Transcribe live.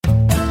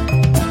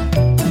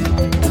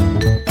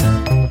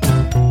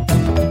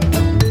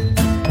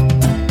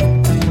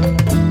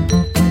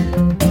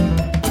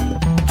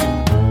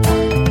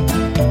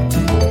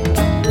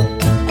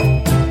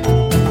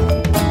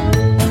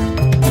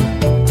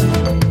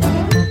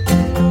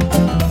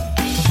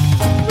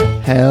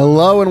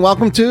Hello and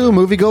welcome to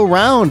Movie Go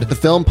Round, the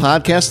film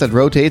podcast that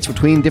rotates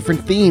between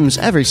different themes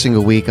every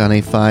single week on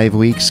a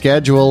 5-week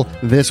schedule.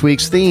 This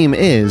week's theme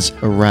is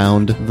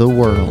Around the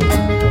World.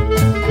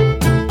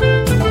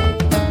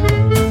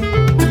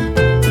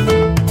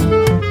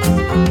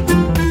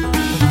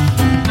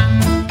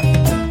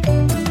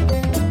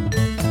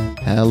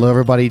 Hello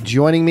everybody,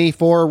 joining me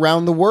for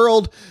Around the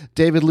World,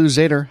 David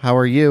Luzader. How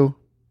are you?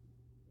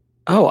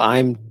 Oh,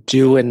 I'm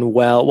doing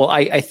well. Well,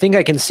 I think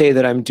I can say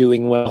that I'm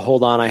doing well.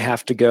 Hold on, I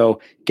have to go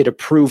get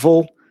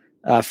approval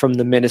from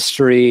the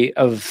Ministry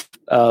of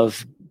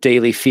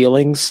Daily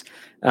Feelings,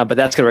 but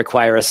that's going to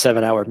require a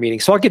 7-hour meeting.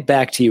 So I'll get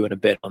back to you in a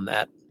bit on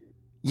that.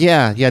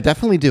 Yeah,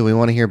 definitely do. We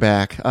want to hear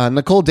back.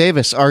 Nicole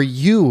Davis, are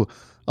you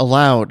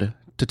allowed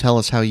to tell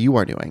us how you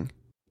are doing?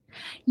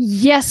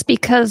 Yes,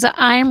 because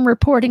I'm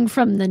reporting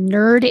from the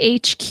Nerd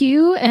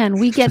HQ, and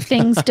we get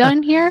things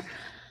done here.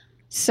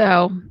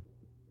 So...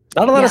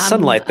 Not a lot of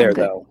sunlight there,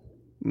 though.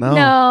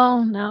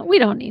 No, we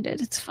don't need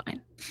it. It's fine.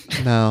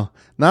 No,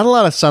 not a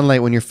lot of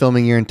sunlight when you're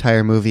filming your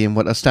entire movie in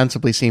what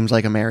ostensibly seems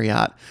like a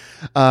Marriott.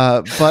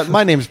 But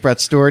my name's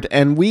Brett Stewart,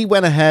 and we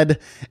went ahead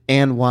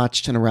and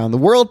watched an Around the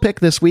World pick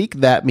this week.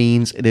 That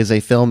means it is a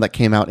film that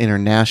came out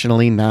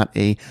internationally, not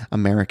a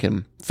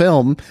American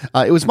film.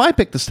 It was my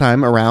pick this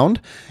time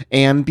around,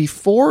 and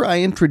before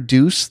I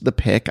introduce the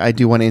pick, I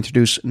do want to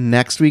introduce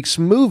next week's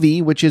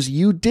movie, which is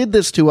You Did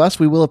This to Us.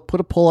 We will have put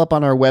a poll up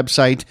on our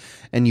website,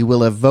 and you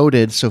will have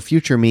voted, so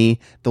future me,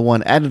 the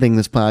one editing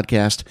this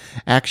podcast,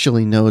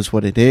 actually knows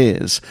what it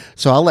is.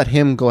 So I'll let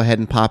him go ahead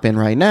and pop in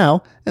right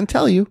now and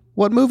tell you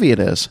what movie it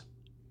is.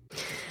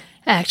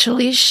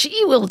 Actually,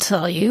 she will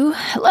tell you.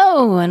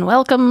 Hello, and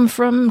welcome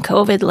from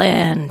COVID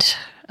land.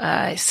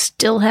 I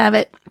still have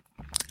it.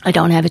 I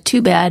don't have it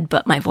too bad,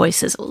 but my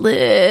voice is a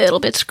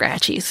little bit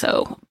scratchy,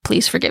 so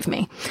please forgive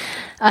me.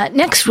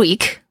 Next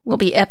week will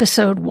be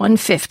episode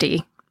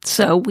 150,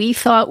 so we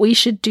thought we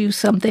should do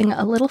something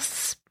a little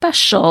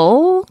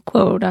special,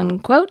 quote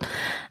unquote.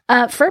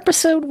 For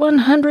episode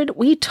 100,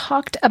 we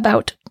talked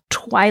about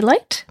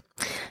Twilight,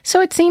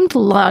 so it seemed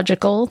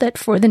logical that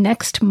for the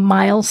next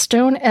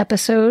milestone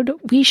episode,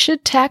 we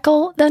should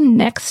tackle the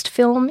next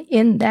film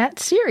in that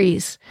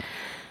series.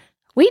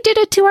 We did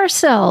it to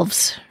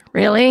ourselves,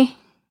 really.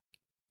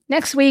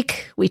 Next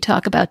week, we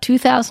talk about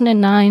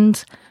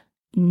 2009's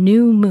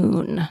New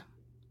Moon.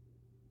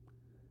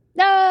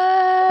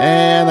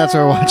 And that's what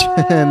we're watching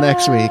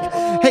next week.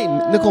 Hey,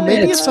 Nicole,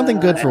 maybe it's something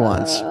good for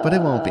once, but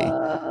it won't be.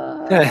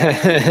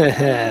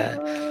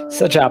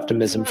 Such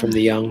optimism from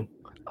the young.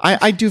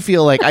 I do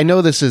feel like, I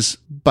know this is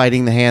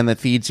biting the hand that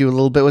feeds you a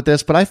little bit with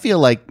this, but I feel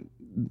like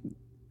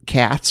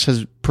Cats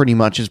is pretty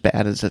much as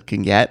bad as it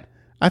can get.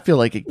 I feel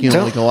like it can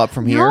only go up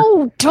from here.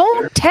 No,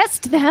 don't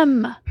test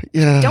them.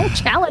 Yeah. Don't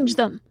challenge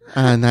them.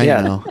 I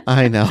know.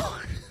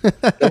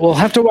 We'll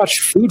have to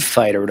watch Food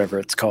Fight or whatever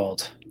it's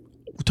called.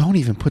 Don't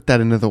even put that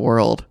into the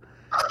world.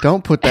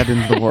 Don't put that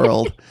into the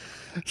world.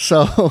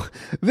 So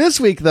this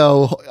week,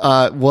 though,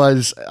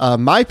 was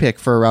my pick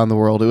for Around the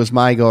World. It was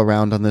my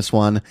go-around on this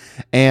one.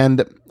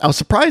 And I was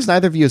surprised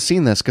neither of you have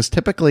seen this, because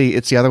typically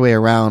it's the other way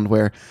around,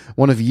 where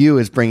one of you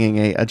is bringing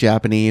a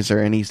Japanese or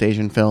an East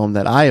Asian film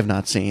that I have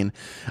not seen.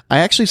 I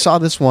actually saw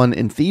this one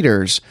in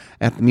theaters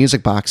at the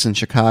Music Box in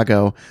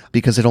Chicago,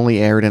 because it only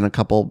aired in a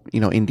couple,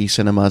 indie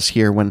cinemas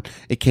here when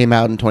it came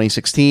out in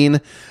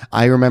 2016.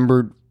 I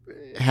remember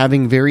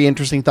having very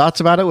interesting thoughts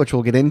about it, which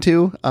we'll get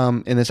into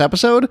in this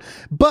episode.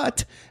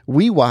 But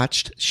we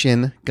watched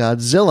Shin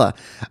Godzilla.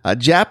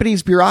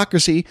 Japan's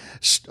bureaucracy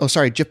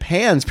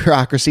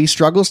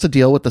struggles to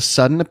deal with the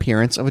sudden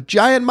appearance of a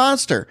giant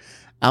monster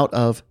out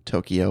of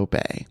Tokyo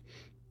Bay.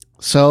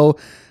 So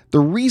the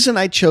reason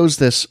I chose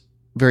this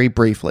very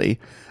briefly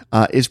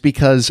is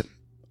because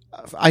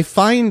I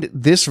find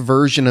this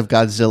version of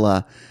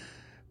Godzilla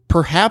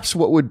perhaps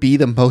what would be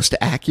the most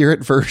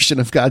accurate version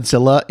of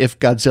Godzilla if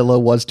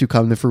Godzilla was to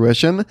come to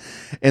fruition,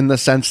 in the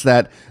sense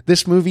that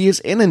this movie is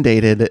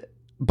inundated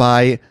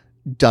by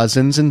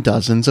dozens and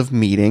dozens of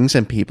meetings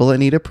and people that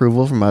need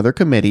approval from other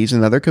committees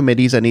and other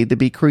committees that need to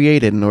be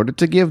created in order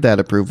to give that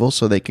approval,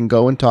 so they can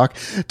go and talk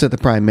to the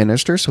prime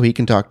minister, so he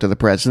can talk to the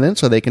president,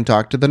 so they can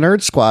talk to the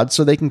nerd squad,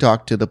 so they can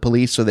talk to the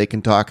police, so they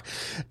can talk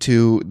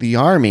to the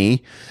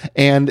army.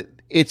 And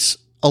it's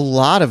a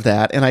lot of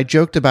that, and I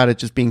joked about it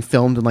just being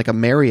filmed in like a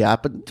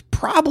Marriott, but it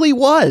probably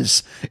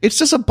was. It's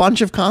just a bunch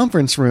of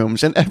conference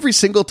rooms, and every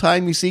single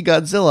time you see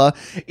Godzilla,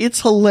 it's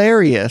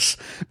hilarious,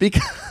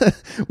 because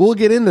we'll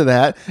get into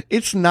that.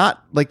 It's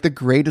not like the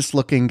greatest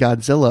looking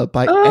Godzilla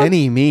by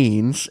any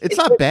means. It's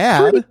not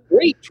bad.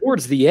 Great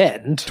towards the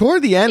end.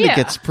 Toward the end, It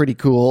gets pretty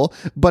cool,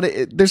 but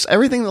there's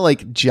everything that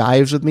like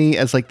jives with me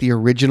as like the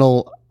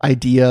original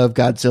idea of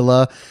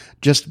Godzilla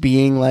just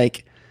being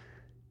like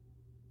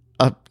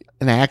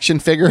an action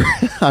figure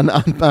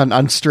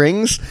on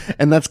strings,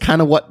 and that's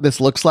kind of what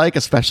this looks like,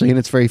 especially in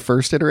its very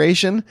first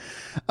iteration.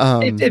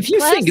 If you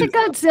Classic think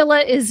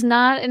Godzilla is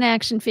not an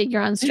action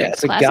figure on strings.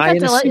 it's a Classic guy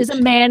in a Godzilla suit. is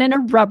a man in a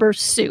rubber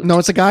suit. No,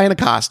 it's a guy in a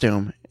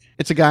costume.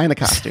 It's a guy in a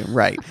costume,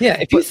 right? Yeah,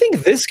 if you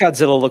think this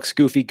Godzilla looks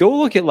goofy, go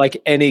look at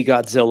like any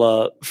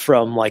Godzilla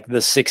from like the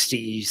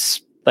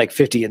 60s, like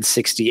 50 and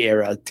 60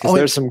 era, because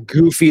there's some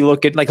goofy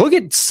looking, like look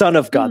at Son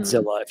of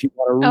Godzilla if you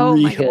want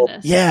a my real.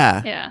 goodness.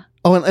 Yeah. Yeah.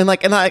 Oh, and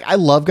I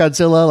love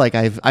Godzilla. Like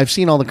I've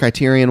seen all the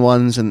Criterion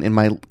ones in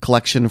my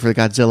collection for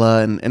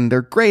Godzilla, and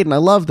they're great, and I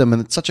love them,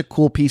 and it's such a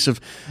cool piece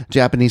of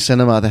Japanese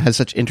cinema that has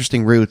such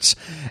interesting roots,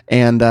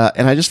 and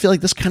I just feel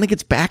like this kind of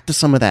gets back to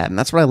some of that, and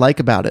that's what I like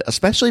about it,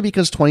 especially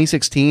because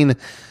 2016,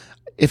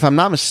 if I'm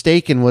not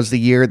mistaken, was the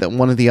year that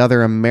one of the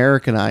other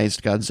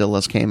Americanized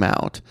Godzillas came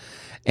out.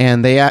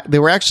 And they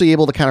were actually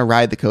able to kind of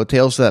ride the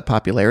coattails of that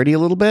popularity a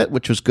little bit,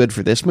 which was good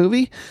for this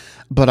movie.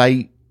 But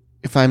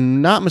if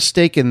I'm not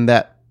mistaken,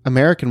 that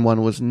American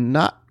one was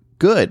not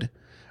good.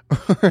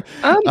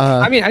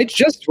 I mean, I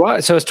just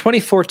watched, so it's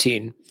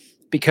 2014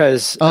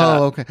 because.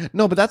 Okay.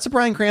 No, but that's the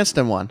Bryan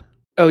Cranston one.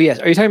 Oh, yes.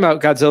 Are you talking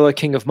about Godzilla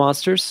King of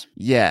Monsters?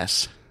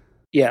 Yes.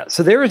 Yeah,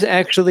 so there was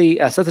actually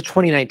so that's a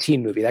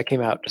 2019 movie that came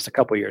out just a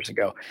couple years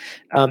ago.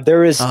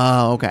 There is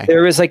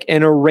like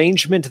an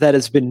arrangement that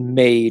has been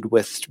made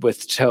with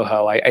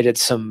Toho. I did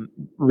some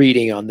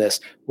reading on this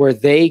where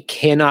they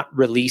cannot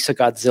release a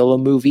Godzilla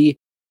movie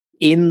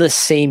in the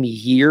same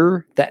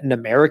year that an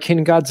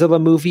American Godzilla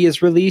movie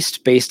is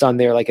released, based on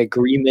their like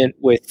agreement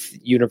with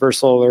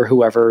Universal or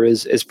whoever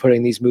is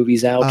putting these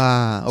movies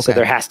out. So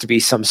there has to be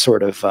some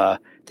sort of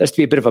there has to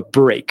be a bit of a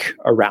break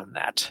around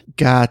that.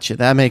 Gotcha.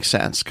 That makes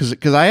sense.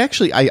 Because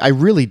I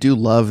really do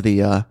love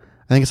the, I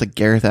think it's like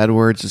Gareth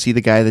Edwards. Is he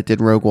the guy that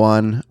did Rogue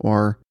One?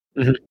 Or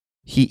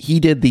he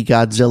did the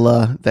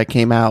Godzilla that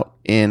came out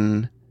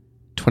in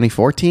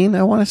 2014,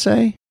 I want to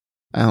say.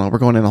 I don't know. We're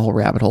going in a whole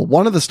rabbit hole.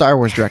 One of the Star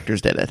Wars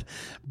directors did it.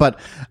 But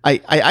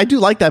I do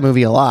like that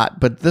movie a lot.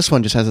 But this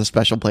one just has a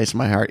special place in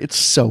my heart. It's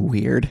so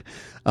weird.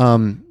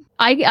 I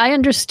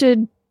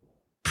understood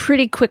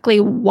pretty quickly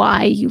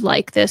why you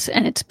like this,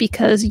 and it's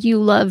because you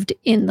loved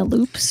In the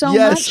Loop so much.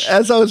 Yes,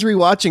 as I was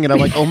rewatching it, I'm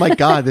like, oh my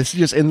God, this is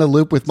just In the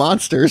Loop with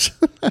monsters.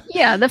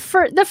 Yeah, the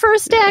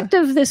first act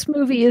of this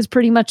movie is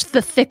pretty much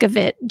the thick of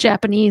it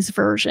Japanese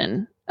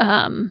version.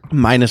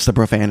 Minus the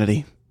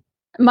profanity.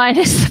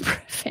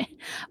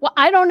 Well,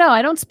 I don't know.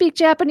 I don't speak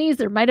Japanese.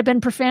 There might have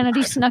been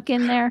profanity snuck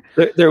in there.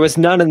 There was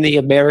none in the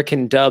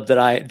American dub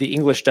the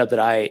English dub that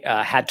I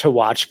had to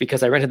watch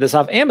because I rented this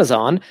off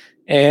Amazon,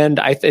 and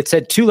it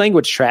said 2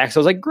 language tracks. I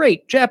was like,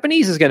 great,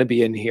 Japanese is going to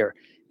be in here.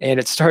 And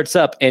it starts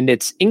up, and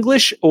it's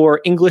English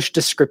or English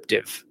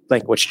descriptive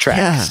language track.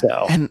 Yeah,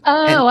 so,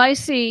 I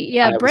see.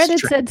 Yeah, Brett had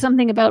said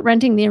something about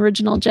renting the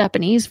original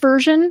Japanese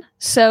version.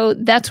 So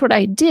that's what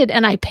I did.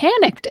 And I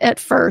panicked at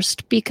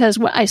first because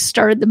when I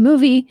started the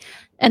movie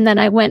and then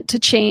I went to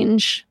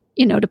change,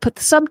 to put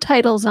the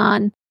subtitles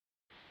on.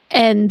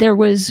 And there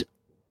was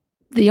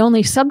the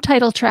only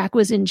subtitle track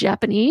was in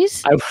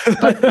Japanese.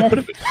 But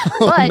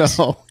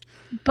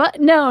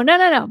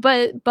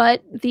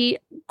the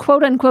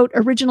quote unquote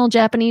original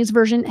Japanese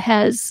version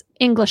has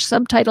English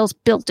subtitles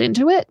built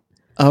into it.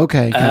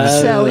 Okay.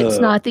 So it's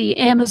not the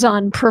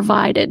Amazon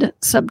provided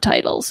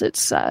subtitles.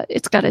 It's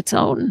got its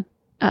own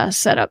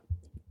setup.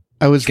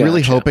 I was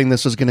really hoping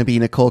this was going to be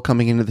Nicole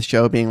coming into the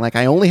show being like,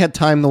 I only had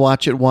time to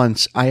watch it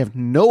once. I have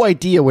no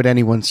idea what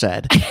anyone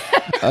said.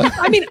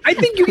 I mean, I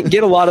think you can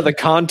get a lot of the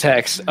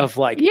context of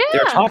like,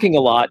 they're talking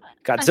a lot.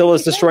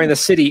 Godzilla's destroying the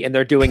city and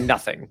they're doing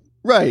nothing.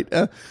 Right.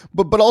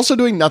 But also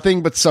doing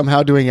nothing, but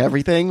somehow doing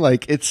everything.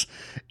 Like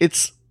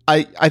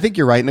I think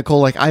you're right,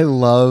 Nicole. Like I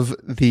love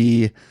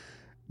the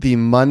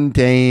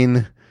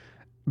mundane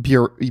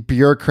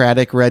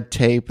bureaucratic red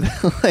tape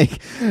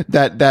like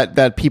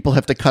that people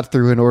have to cut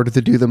through in order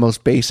to do the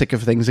most basic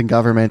of things in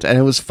government. And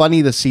it was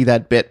funny to see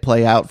that bit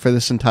play out for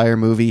this entire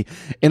movie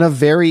in a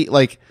very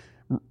like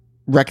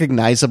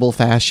recognizable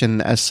fashion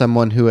as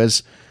someone who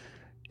is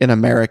an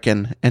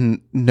American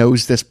and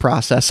knows this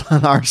process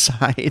on our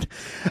side.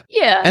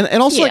 Yeah.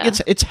 And also like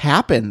it's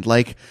happened.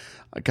 Like,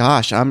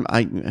 gosh, I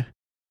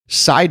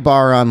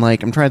sidebar on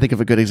like, I'm trying to think of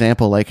a good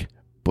example, like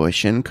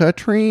Bush and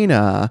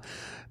Katrina.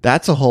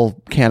 That's a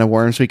whole can of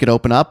worms we could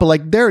open up. But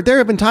like there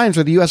have been times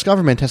where the US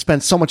government has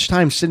spent so much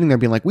time sitting there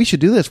being like, we should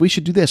do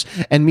this.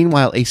 And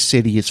meanwhile, a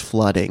city is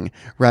flooding,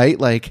 right?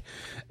 Like,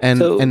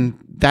 and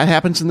that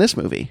happens in this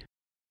movie.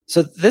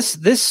 So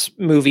this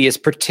movie is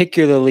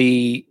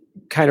particularly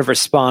kind of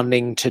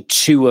responding to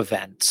 2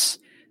 events.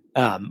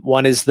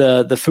 One is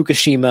the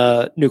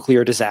Fukushima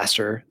nuclear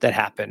disaster that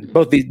happened.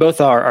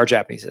 Both are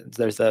Japanese.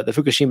 There's the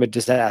Fukushima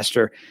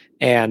disaster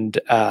and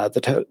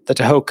the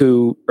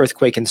Tohoku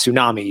earthquake and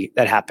tsunami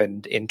that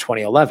happened in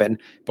 2011,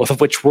 both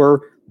of which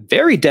were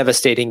very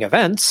devastating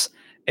events,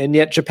 and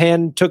yet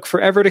Japan took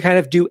forever to kind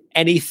of do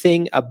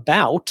anything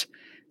about.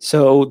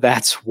 So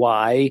that's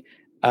why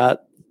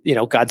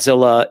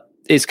Godzilla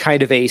is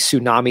kind of a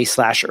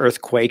tsunami /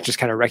 earthquake, just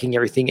kind of wrecking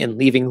everything and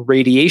leaving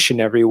radiation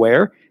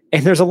everywhere.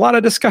 And there's a lot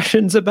of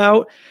discussions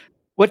about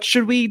what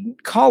should we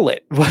call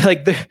it?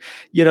 Like,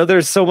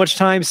 there's so much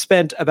time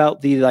spent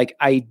about the like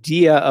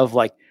idea of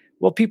like,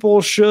 well,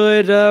 people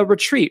should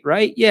retreat,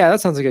 right? Yeah,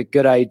 that sounds like a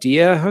good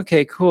idea.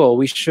 Okay, cool.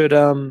 We should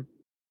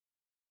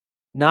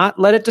not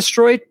let it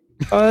destroy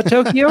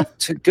Tokyo.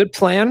 It's a good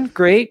plan.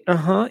 Great.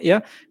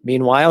 Yeah.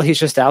 Meanwhile, he's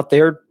just out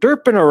there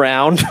derping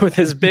around with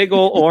his big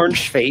old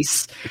orange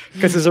face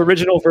because his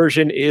original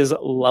version is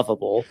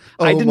lovable.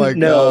 I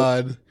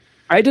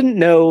didn't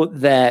know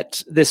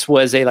that this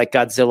was a like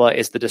Godzilla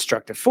is the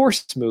destructive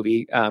force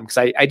movie because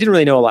I didn't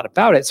really know a lot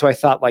about it. So I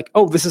thought like,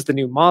 oh, this is the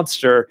new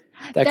monster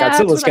that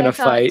Godzilla's going to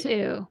fight.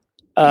 Too.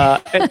 I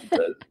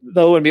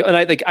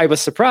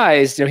was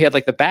surprised, he had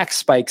like the back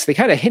spikes. They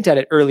kind of hint at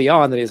it early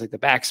on that he's like the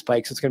back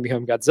spikes. It's going to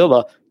become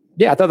Godzilla.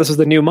 Yeah, I thought this was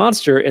the new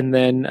monster. And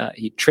then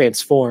he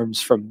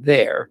transforms from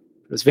there.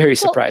 It was very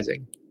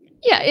surprising.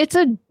 Yeah, it's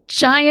a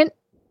giant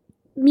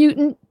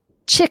mutant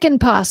chicken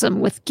possum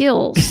with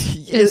gills.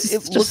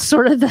 It's just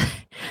sort of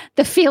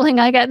the feeling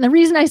I got. And the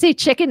reason I say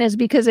chicken is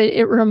because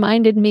it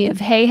reminded me of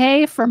Hey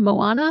Hey from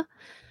Moana.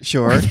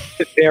 Sure.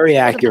 Very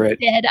accurate.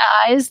 The dead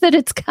eyes that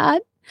it's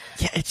got.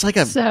 Yeah, it's like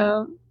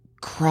a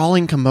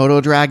crawling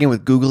Komodo dragon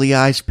with googly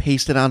eyes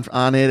pasted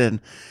on it,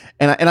 and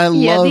I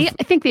love.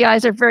 I think the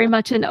eyes are very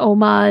much an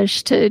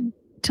homage to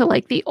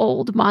like the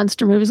old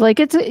monster movies. Like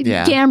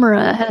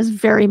Gamera has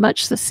very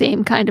much the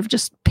same kind of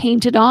just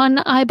painted on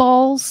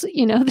eyeballs.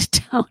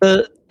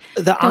 The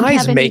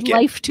eyes make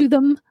life to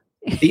them.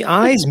 The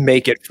eyes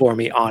make it for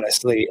me,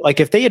 honestly. Like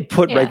if they had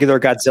put regular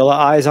Godzilla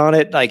eyes on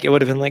it, like it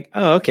would have been like,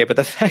 oh, okay. But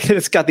the fact that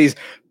it's got these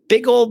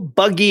big old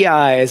buggy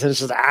eyes and it's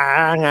just like,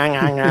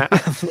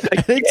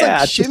 it's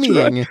like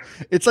shimmying.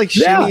 It's like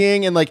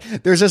shimmying, and like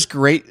there's this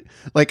great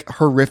like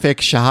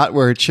horrific shot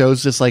where it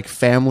shows this like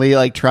family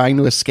like trying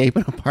to escape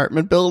an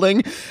apartment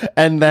building,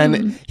 and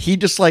then he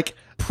just like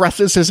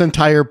presses his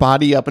entire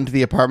body up into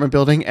the apartment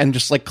building and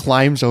just like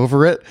climbs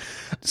over it,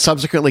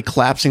 subsequently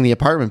collapsing the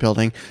apartment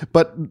building.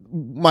 But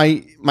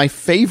my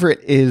favorite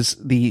is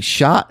the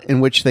shot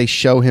in which they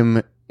show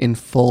him in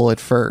full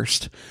at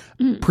first.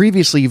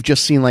 Previously, you've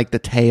just seen like the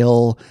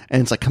tail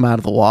and it's like come out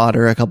of the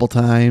water a couple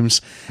times.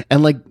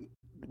 And like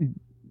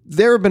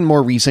there have been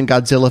more recent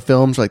Godzilla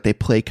films, like they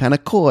play kind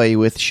of coy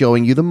with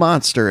showing you the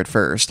monster at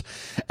first.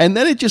 And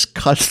then it just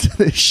cuts to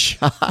this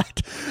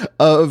shot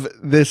of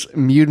this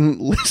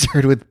mutant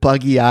lizard with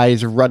buggy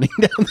eyes running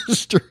down the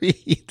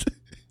street.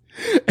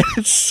 And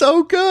it's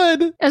so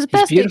good. As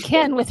best it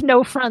can with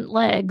no front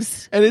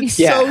legs. And it's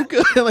so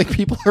good. Like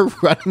people are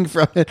running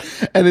from it.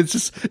 And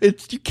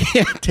you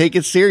can't take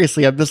it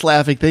seriously. I'm just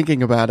laughing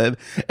thinking about it.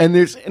 And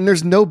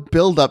there's no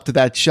build up to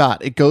that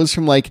shot. It goes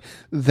from like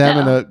them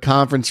in a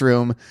conference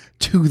room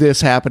to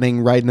this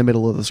happening right in the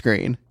middle of the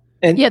screen.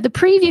 And the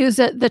previews,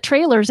 the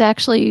trailers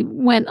actually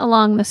went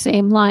along the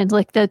same lines.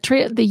 Like the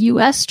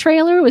US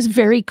trailer was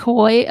very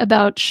coy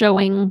about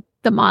showing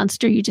the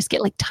monster. You just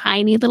get like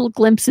tiny little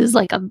glimpses,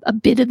 like a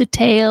bit of the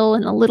tail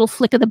and a little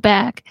flick of the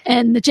back.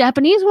 And the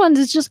Japanese ones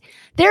is just,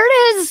 there it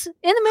is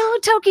in the middle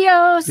of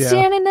Tokyo,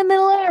 standing in the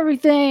middle of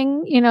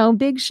everything,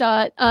 big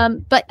shot.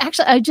 But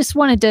actually, I just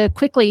wanted to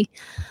quickly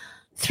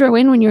throw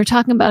in when you were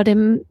talking about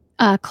him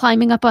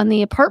climbing up on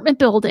the apartment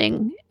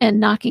building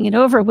and knocking it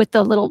over with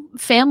the little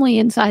family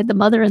inside, the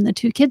mother and the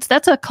two kids.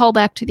 That's a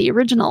callback to the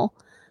original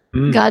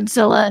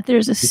Godzilla.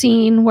 There's a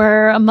scene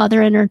where a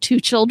mother and her two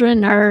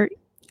children are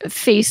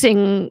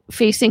facing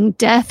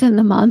death, and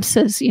the mom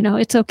says,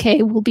 it's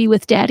okay, we'll be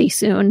with daddy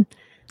soon.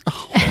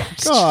 Oh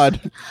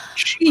God.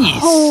 Jeez.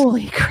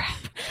 Holy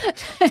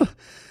crap.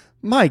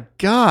 My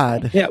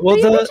God. Yeah, well,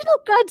 the original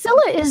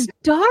Godzilla is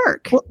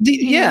dark. Well,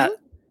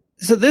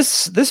 so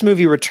this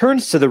movie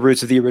returns to the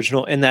roots of the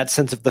original in that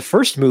sense of the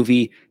first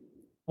movie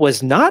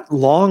was not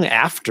long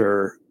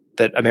after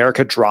that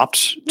America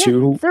dropped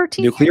two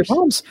nuclear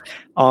bombs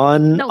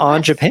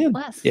on Japan.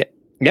 Less.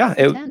 Yeah.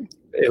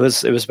 It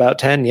was about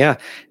 10,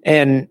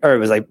 or it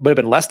was like would have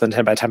been less than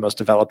 10 by the time it was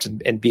developed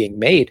and being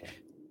made.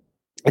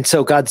 And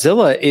so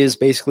Godzilla is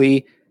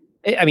basically,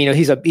 I mean,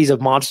 he's a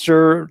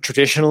monster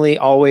traditionally,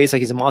 always.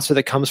 Like he's a monster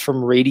that comes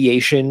from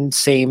radiation.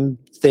 Same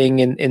thing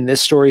in this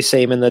story,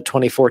 same in the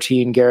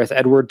 2014 Gareth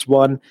Edwards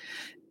one.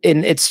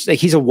 And it's like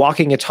he's a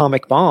walking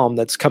atomic bomb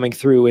that's coming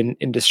through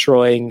and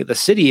destroying the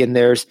city. And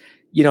there's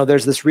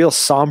this real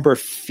somber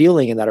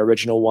feeling in that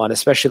original one,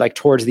 especially like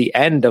towards the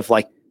end of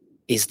like,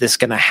 is this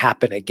going to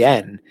happen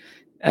again?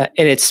 And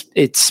it's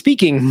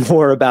speaking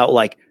more about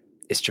like,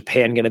 is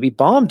Japan going to be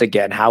bombed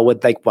again? How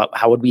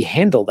would we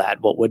handle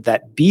that? What would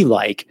that be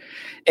like?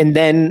 And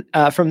then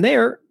from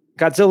there,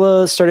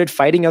 Godzilla started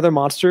fighting other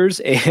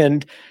monsters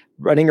and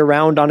running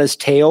around on his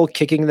tail,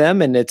 kicking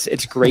them. And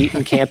it's great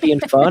and campy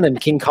and fun. And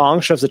King Kong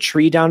shoves a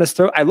tree down his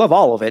throat. I love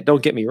all of it.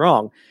 Don't get me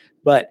wrong.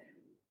 But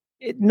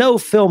no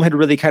film had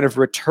really kind of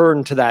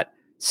returned to that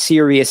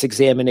serious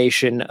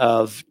examination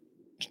of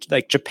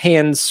like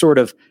Japan's sort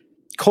of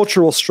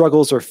cultural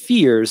struggles or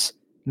fears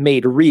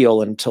made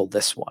real until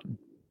this one.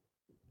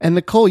 And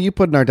Nicole, you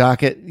put in our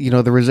docket,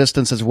 the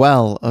resistance as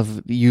well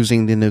of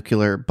using the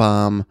nuclear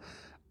bomb,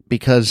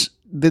 because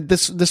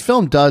this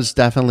film does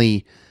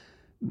definitely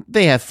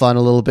they have fun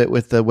a little bit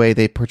with the way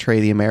they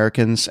portray the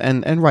Americans,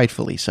 and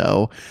rightfully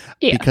so,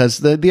 because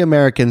the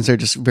Americans are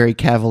just very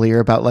cavalier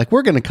about like,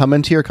 we're going to come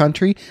into your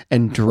country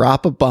and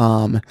drop a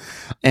bomb,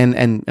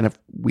 and if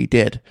we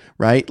did,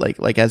 right,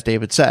 like as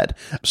David said.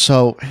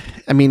 So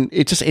I mean,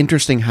 it's just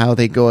interesting how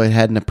they go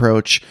ahead and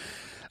approach,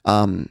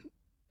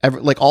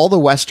 like all the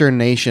Western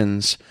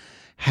nations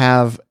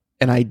have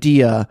an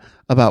idea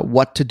about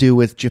what to do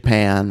with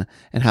Japan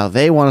and how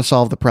they want to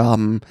solve the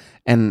problem,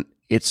 and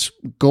it's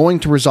going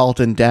to result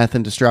in death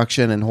and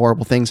destruction and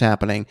horrible things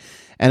happening.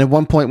 And at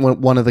one point, when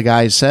one of the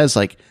guys says,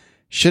 like,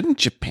 shouldn't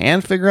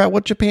Japan figure out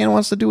what Japan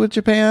wants to do with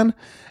Japan?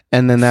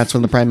 And then that's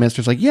when the prime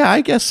minister's like, yeah,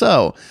 I guess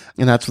so.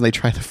 And that's when they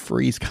try to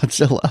freeze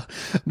Godzilla.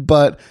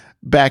 But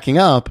backing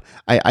up,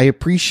 I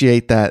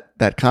appreciate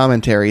that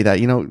commentary that,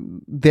 you know,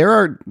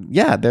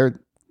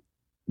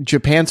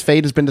 Japan's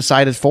fate has been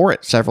decided for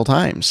it several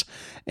times.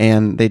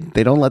 And they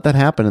don't let that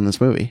happen in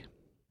this movie.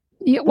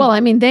 Yeah, well,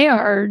 I mean, they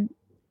are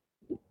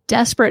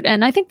desperate,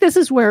 and I think this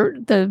is where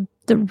the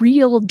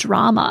real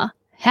drama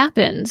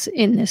happens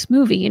in this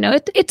movie. You know,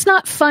 it's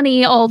not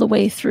funny all the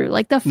way through.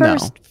 Like the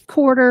first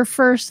quarter,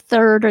 first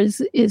third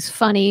is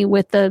funny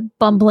with the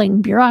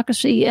bumbling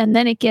bureaucracy, and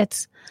then it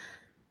gets,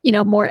 you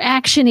know, more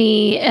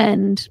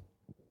actiony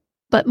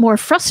but more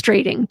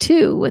frustrating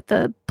too with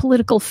the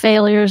political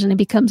failures, and it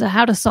becomes a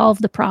how to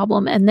solve the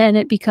problem, and then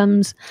it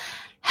becomes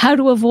how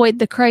to avoid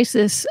the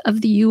crisis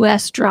of the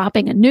U.S.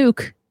 dropping a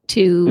nuke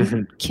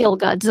to kill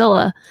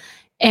Godzilla.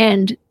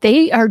 And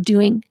they are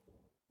doing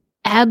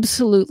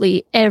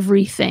absolutely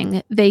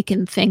everything they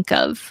can think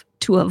of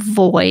to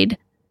avoid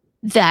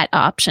that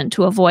option,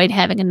 to avoid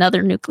having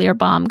another nuclear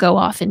bomb go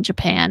off in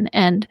Japan.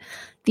 And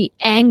the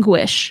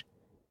anguish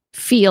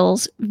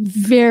feels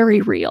very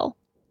real.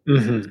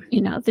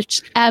 You know,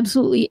 there's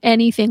absolutely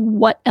anything.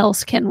 What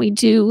else can we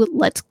do?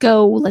 Let's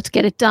go. Let's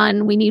get it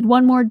done. We need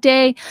one more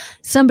day.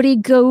 Somebody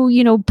go,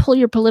 you know, pull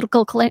your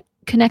political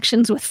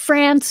connections with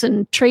France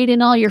and trade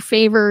in all your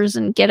favors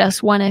and get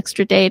us one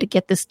extra day to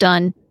get this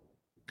done.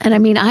 And I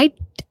mean, I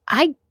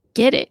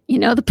get it. You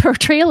know, the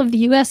portrayal of the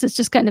U.S. is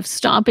just kind of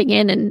stomping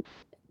in and,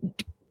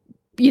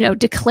 you know,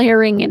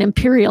 declaring an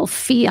imperial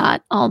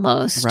fiat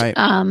almost. Right.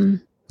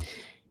 I'm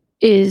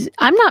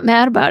not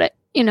mad about it.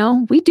 You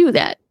know, we do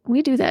that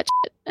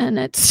shit, and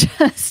it's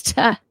just,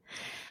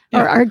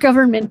 our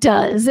government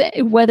does,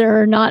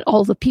 whether or not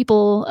all the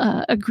people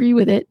agree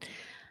with it.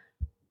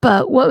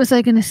 But what was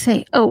I going to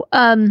say?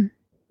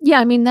 Yeah,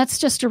 I mean, that's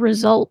just a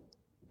result,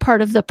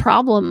 part of the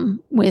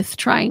problem with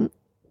trying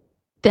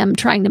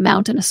to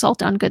mount an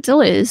assault on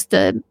Godzilla is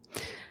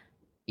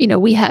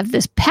we have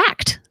this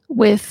pact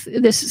with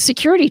this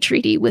security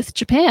treaty with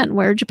Japan,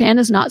 where Japan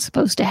is not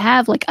supposed to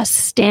have like a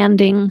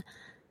standing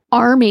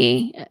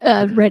army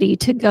ready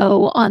to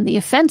go on the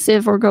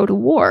offensive or go to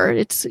war.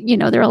 It's, you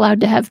know, they're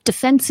allowed to have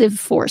defensive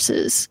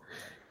forces.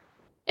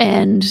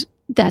 And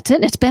that's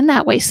it. It's been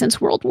that way since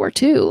World War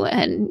II.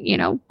 And, you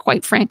know,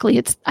 quite frankly,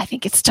 I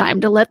think it's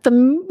time to let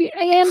them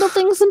handle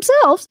things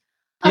themselves.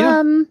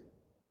 Yeah.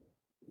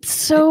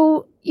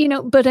 So, you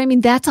know, but I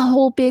mean, that's a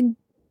whole big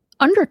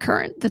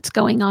undercurrent that's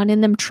going on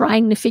in them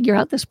trying to figure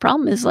out this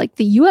problem, is like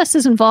the U.S.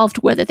 is involved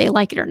whether they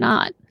like it or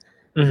not.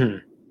 Mm-hmm.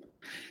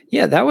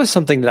 Yeah, that was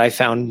something that I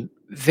found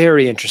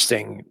very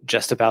interesting,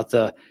 just about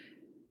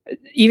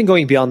even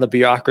going beyond the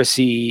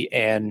bureaucracy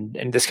and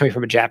this coming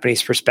from a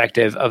Japanese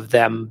perspective of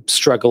them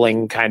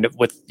struggling kind of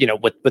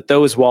with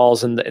those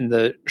walls and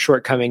the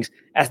shortcomings.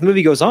 As the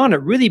movie goes on,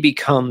 it really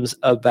becomes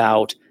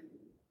about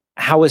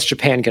how is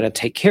Japan going to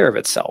take care of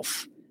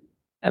itself?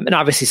 And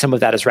obviously some of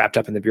that is wrapped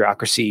up in the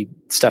bureaucracy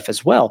stuff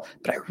as well.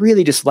 But I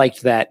really just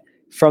liked that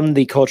from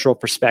the cultural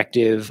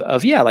perspective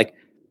of, like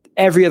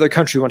every other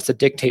country wants to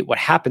dictate what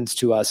happens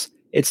to us.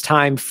 It's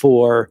time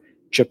for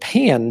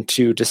Japan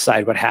to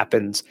decide what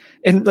happens.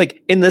 And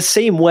like in the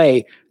same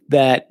way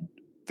that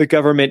the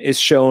government is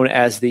shown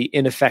as the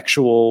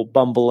ineffectual,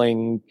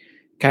 bumbling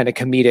kind of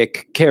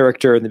comedic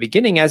character in the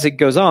beginning, as it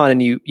goes on,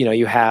 and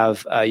you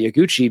have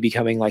Yaguchi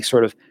becoming like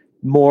sort of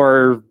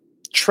more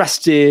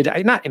trusted,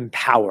 not in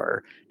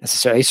power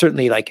necessarily,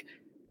 certainly like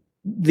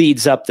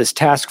leads up this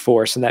task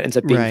force, and that ends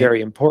up being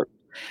very important.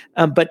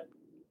 But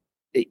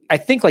I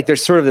think like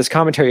there's sort of this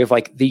commentary of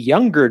like the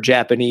younger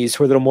Japanese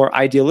who are a little more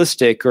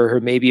idealistic, or who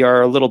maybe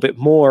are a little bit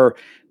more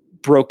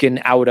broken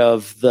out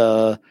of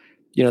the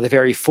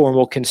very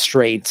formal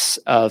constraints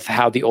of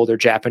how the older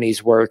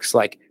Japanese works.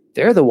 Like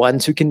they're the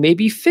ones who can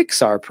maybe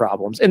fix our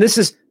problems. And this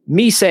is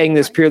me saying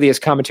this purely as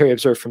commentary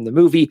observed from the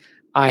movie.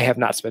 I have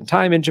not spent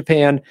time in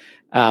Japan.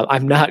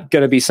 I'm not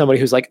going to be somebody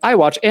who's like, I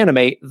watch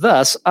anime,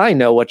 thus I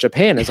know what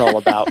Japan is all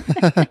about.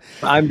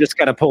 I'm just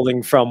kind of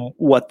pulling from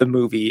what the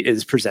movie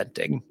is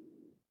presenting.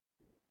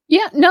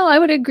 Yeah, no, I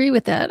would agree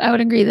with that. I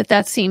would agree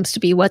that seems to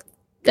be what,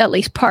 at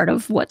least part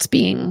of what's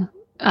being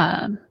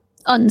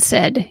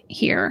unsaid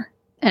here.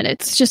 And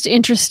it's just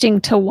interesting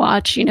to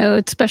watch, you know,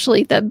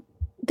 especially the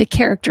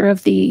character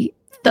of the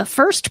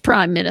first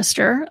prime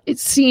minister. It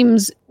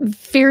seems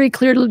very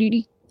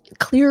clearly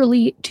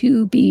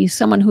to be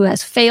someone who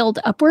has failed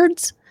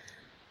upwards.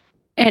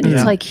 And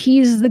it's like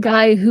he's the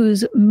guy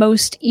who's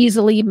most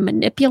easily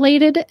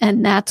manipulated,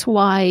 and that's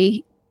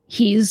why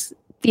he's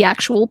the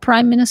actual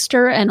prime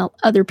minister, and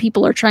other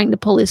people are trying to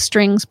pull his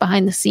strings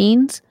behind the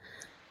scenes.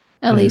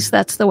 At least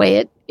that's the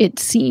way it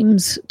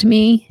seems to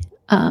me.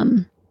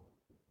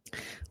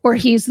 Or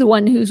he's the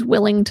one who's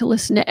willing to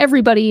listen to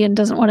everybody and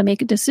doesn't want to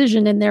make a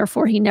decision, and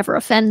therefore he never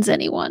offends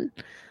anyone.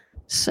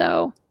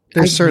 So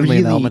there's certainly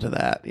an element of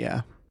that.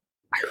 Yeah.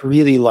 I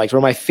really liked one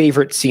of my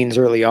favorite scenes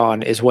early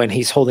on is when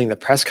he's holding the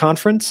press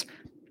conference,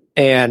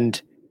 and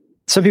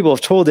some people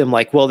have told him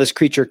like, well, this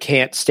creature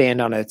can't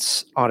stand on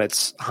its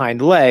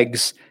hind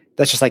legs.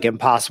 That's just like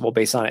impossible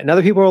based on it. And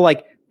other people are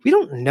like, we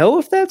don't know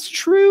if that's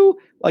true.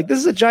 Like, this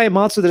is a giant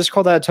monster that is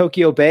called out of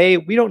Tokyo Bay.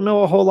 We don't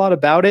know a whole lot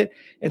about it.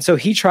 And so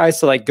he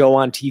tries to like go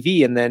on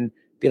TV and then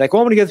be like,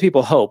 well, I'm going to give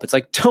people hope. It's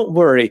like, don't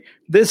worry.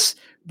 This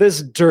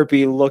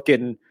derpy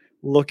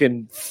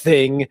looking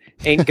thing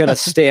ain't gonna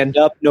stand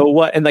up. No,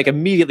 what? And like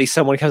immediately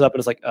someone comes up and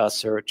is like,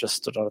 sir, it just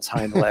stood on its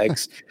hind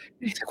legs.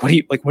 He's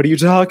like, what are you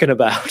talking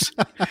about?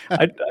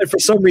 I, for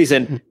some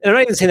reason, and I'm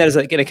not even saying that as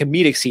like in a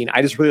comedic scene.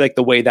 I just really like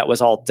the way that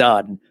was all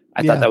done.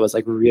 I thought that was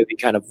like really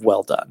kind of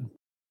well done.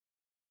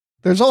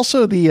 There's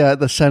also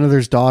the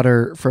senator's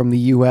daughter from the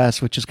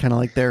U.S., which is kind of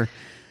like their.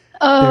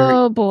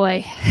 Oh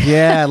boy!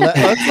 Yeah,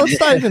 let's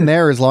dive in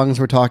there as long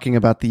as we're talking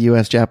about the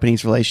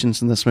U.S.-Japanese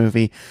relations in this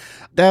movie.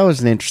 That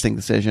was an interesting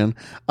decision.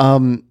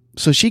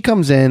 So she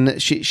comes in.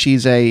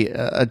 She's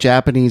a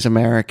Japanese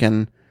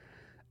American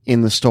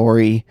in the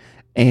story,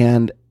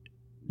 and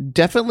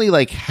definitely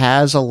like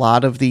has a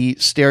lot of the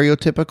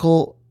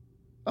stereotypical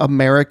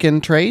American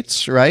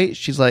traits. Right?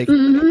 She's like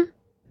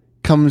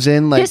comes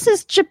in like this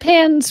is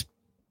Japan's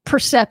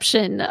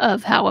perception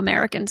of how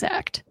Americans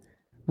act.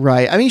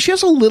 Right. I mean, she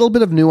has a little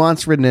bit of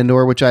nuance written into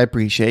her, which I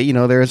appreciate. You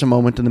know, there is a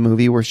moment in the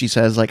movie where she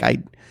says, like,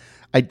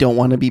 I don't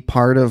want to be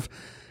part of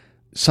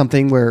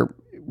something where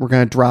we're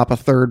going to drop a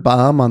third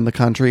bomb on the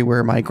country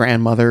where my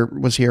grandmother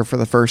was here for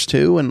the first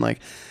two. And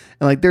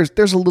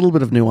there's a little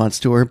bit of nuance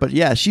to her. But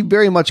yeah, she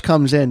very much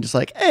comes in just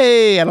like,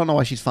 hey, I don't know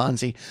why she's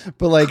Fonzie,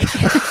 but like,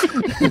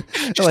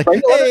 like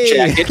hey.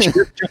 Jacket. She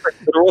was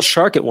a little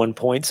shark at one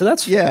point. So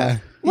that's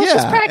fun. Well,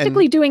 she's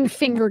practically doing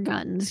finger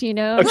guns, you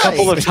know? A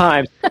couple of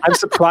times. I'm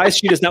surprised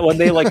she does not, when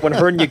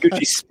her and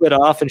Yaguchi split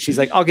off and she's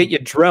like, I'll get you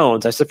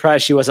drones. I'm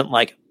surprised she wasn't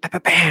like,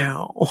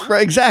 pow.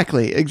 Right,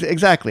 exactly.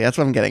 Exactly. That's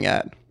what I'm getting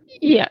at.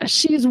 Yeah,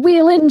 she's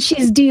wheeling,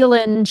 she's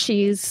dealing,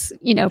 she's,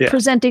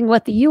 presenting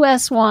what the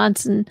U.S.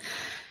 wants and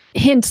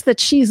hints that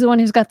she's the one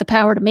who's got the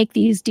power to make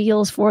these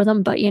deals for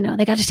them. But,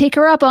 they got to take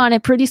her up on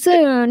it pretty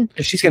soon.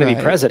 She's going to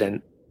be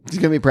president. She's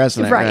going to be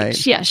president,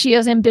 right? Yeah, she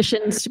has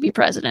ambitions to be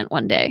president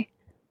one day.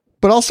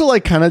 But also,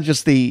 like, kind of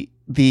just the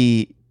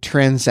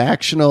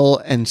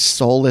transactional and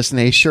soulless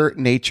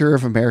nature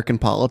of American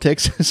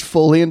politics is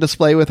fully in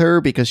display with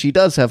her, because she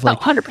does have, like...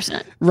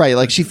 100%. Right,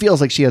 like, she feels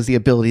like she has the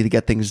ability to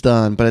get things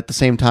done, but at the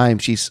same time,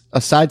 she's,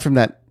 aside from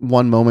that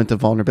one moment of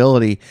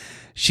vulnerability,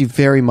 she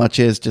very much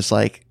is just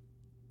like,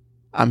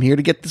 I'm here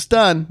to get this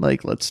done.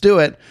 Like, let's do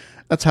it.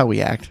 That's how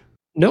we act.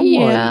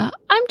 Yeah,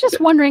 I'm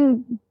just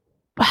wondering,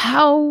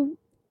 how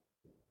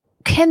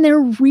can there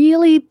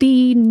really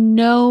be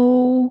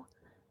no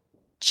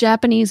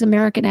Japanese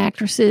American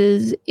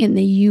actresses in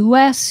the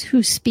US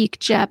who speak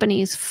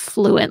Japanese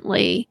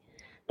fluently,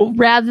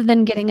 rather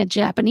than getting a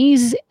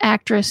Japanese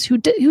actress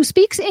who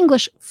speaks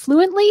English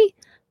fluently,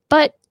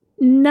 but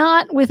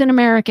not with an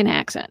American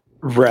accent?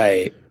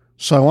 Right.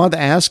 So I wanted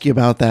to ask you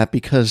about that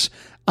because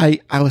I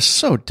was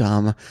so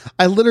dumb.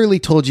 I literally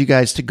told you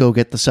guys to go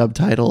get the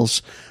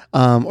subtitles,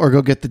 or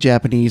go get the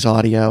Japanese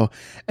audio.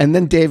 And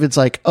then David's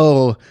like,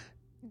 oh,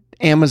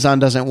 Amazon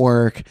doesn't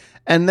work.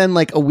 And then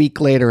like a week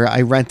later,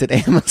 I rented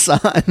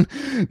Amazon,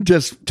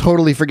 just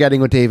totally forgetting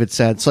what David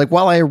said. So like,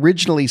 while I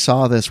originally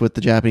saw this with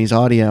the Japanese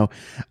audio,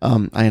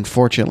 I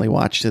unfortunately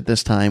watched it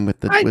this time with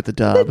the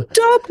dub. The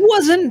dub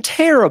wasn't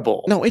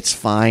terrible. No, it's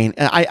fine.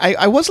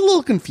 I was a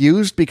little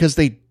confused because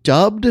they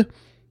dubbed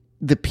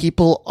the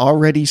people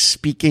already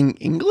speaking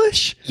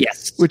English.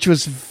 Yes. Which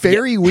was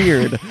very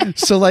weird.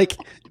 So like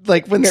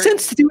when makes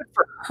sense to do it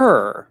for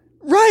her.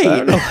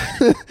 Right.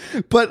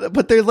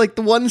 but there's like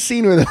the one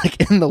scene where they're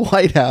like in the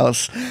White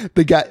House,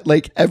 the guy,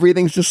 like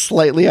everything's just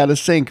slightly out of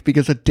sync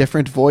because a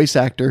different voice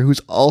actor who's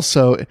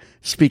also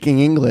speaking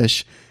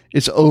English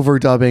is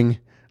overdubbing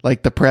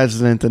like the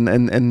president and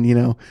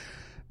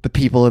the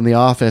people in the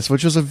office,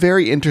 which was a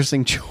very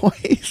interesting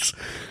choice.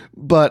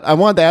 But I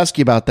wanted to ask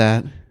you about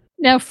that.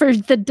 Now, for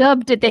the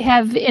dub, did they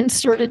have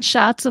inserted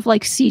shots of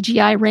like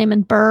CGI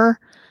Raymond Burr?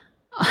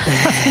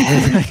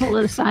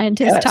 The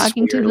scientists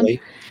talking to them.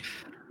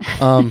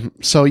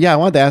 So yeah, I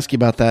wanted to ask you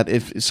about that.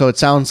 So it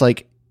sounds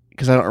like,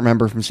 because I don't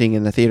remember from seeing it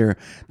in the theater,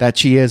 that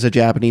she is a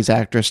Japanese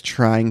actress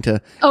trying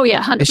to. Oh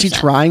yeah, 100%. Is she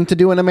trying to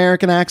do an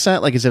American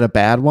accent? Like, is it a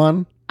bad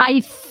one? I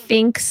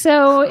think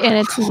so, and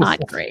it's not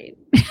great.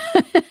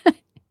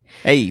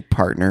 Hey,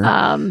 partner.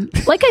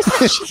 Like I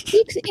said, she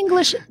speaks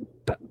English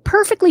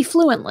perfectly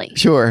fluently.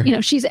 Sure.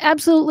 She's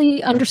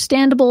absolutely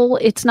understandable.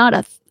 It's not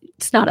a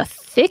it's not a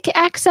thick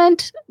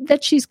accent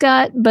that she's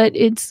got, but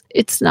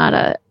it's not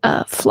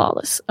a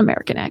flawless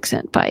American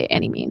accent by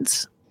any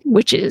means,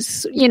 which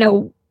is,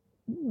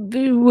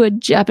 what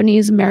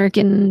Japanese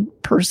American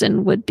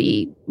person would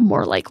be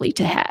more likely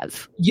to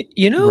have.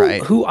 You know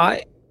Right. who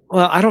I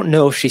don't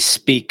know if she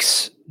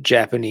speaks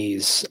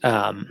Japanese.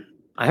 I'm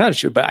not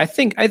sure, but I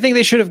think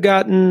they should have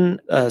gotten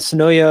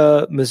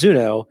Sonoya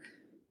Mizuno,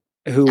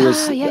 who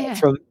was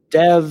from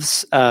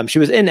Devs. She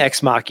was in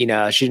Ex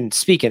Machina. She didn't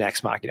speak in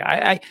Ex Machina.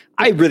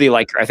 I really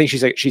like her. I think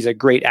she's a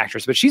great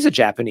actress, but she's a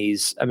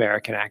Japanese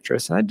American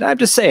actress. And I'm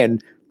just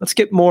saying, let's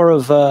get more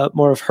of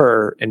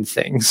her in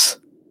things.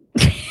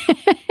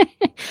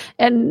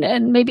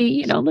 and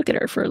maybe look at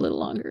her for a little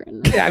longer.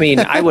 Yeah, I mean,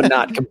 I would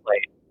not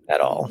complain at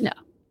all. No,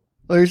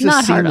 Well, there's this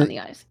not hard scene on the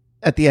eyes.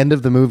 at the end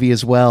of the movie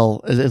as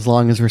well, as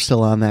long as we're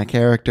still on that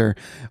character,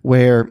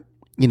 where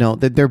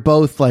they're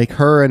both like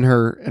her and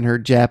her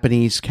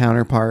Japanese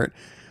counterpart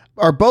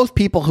are both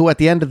people who at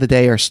the end of the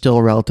day are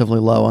still relatively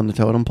low on the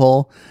totem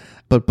pole,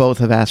 but both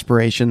have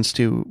aspirations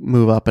to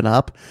move up and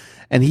up.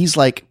 And he's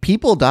like,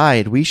 people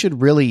died. We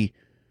should really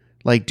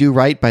like do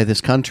right by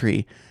this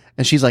country.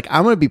 And she's like,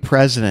 I'm going to be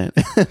president.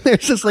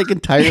 There's just like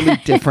entirely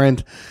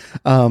different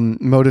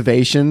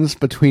motivations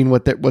between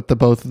what the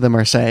both of them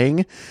are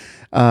saying.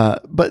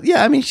 But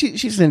yeah, I mean,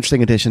 she's an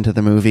interesting addition to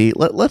the movie.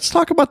 Let's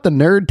talk about the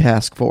Nerd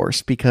Task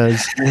Force,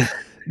 because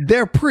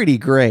they're pretty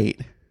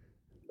great.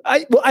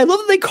 I love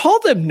that they call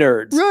them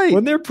nerds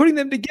when they're putting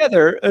them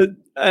together.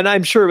 And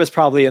I'm sure it was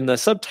probably in the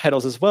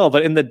subtitles as well.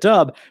 But in the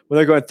dub, when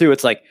they're going through,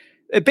 it's like,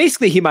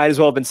 basically, he might as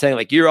well have been saying,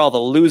 like, you're all the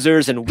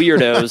losers and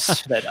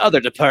weirdos that other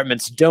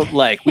departments don't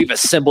like. We've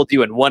assembled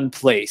you in one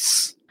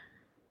place.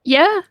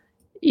 Yeah,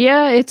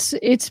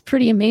 it's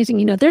pretty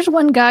amazing. There's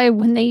one guy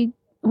when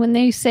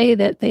they say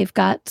that they've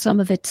got some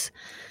of its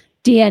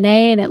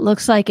DNA and it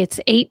looks like it's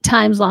 8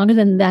 times longer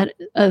than that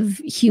of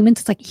humans.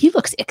 It's like he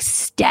looks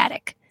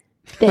ecstatic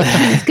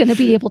that he's going to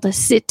be able to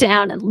sit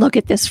down and look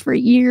at this for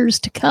years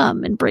to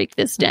come and break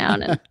this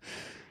down.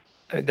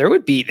 And there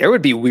would be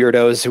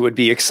weirdos who would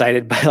be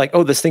excited by like,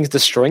 oh, this thing's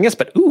destroying us,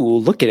 but ooh,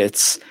 look at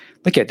its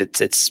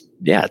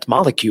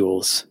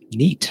molecules.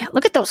 Neat. Yeah,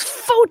 look at those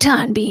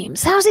photon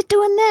beams. How's it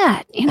doing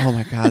that? Oh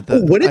my God.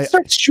 When it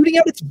starts shooting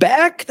out its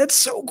back, that's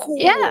so cool.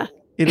 Yeah.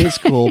 It is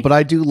cool, but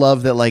I do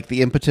love that like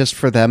the impetus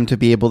for them to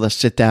be able to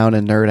sit down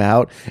and nerd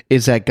out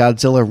is that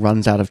Godzilla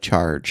runs out of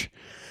charge.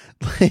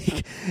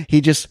 Like he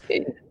just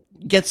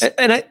gets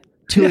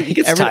he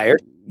gets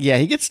tired. Yeah,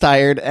 he gets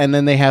tired, and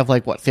then they have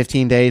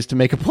 15 days to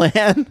make a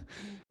plan.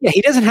 Yeah,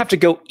 he doesn't have to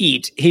go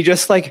eat. He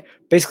just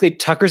basically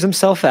tuckers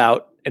himself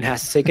out and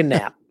has to take a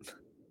nap.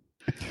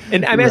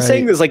 And I'm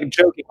saying this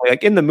jokingly,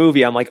 in the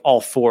movie, I'm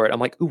all for it.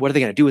 I'm like, ooh, what are they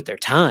going to do with their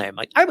time?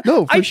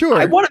 Sure.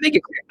 I want to make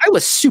it clear. I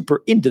was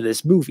super into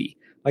this movie.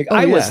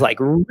 Was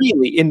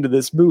really into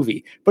this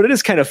movie. But it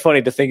is kind of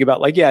funny to think about.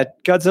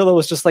 Godzilla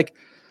was just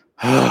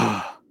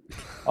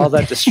all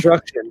that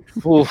destruction,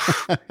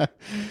 oof,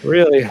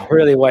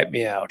 really wiped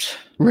me out.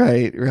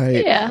 Right.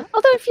 Yeah.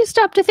 Although if you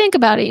stop to think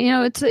about it,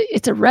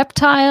 it's a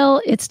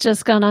reptile. It's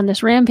just gone on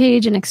this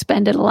rampage and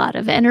expended a lot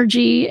of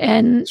energy.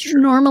 And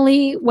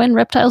normally when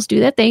reptiles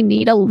do that, they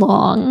need a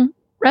long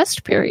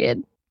rest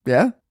period.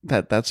 Yeah,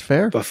 that's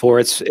fair. Before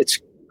its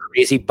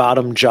crazy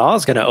bottom jaw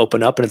is going to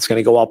open up and it's going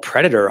to go all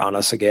predator on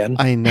us again.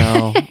 I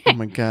know. Oh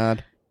my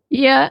God.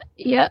 Yeah.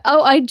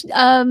 Oh,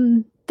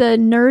 the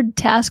Nerd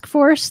Task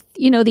Force,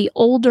 the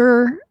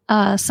older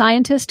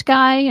scientist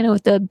guy,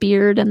 with the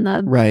beard and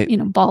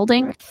the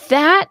balding.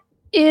 That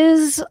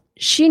is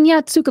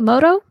Shinya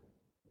Tsukamoto,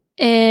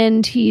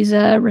 and he's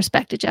a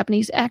respected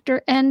Japanese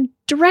actor and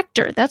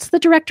director. That's the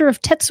director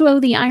of Tetsuo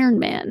the Iron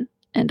Man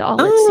and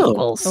all its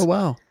sequels. Oh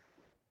wow,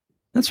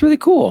 that's really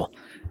cool.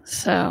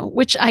 So,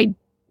 which I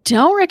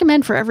don't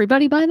recommend for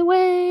everybody, by the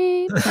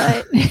way,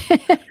 but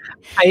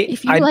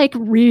if you like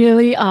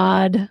really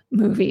odd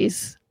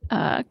movies.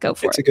 Go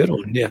for it. It's a good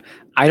one. Yeah.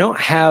 I don't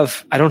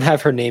have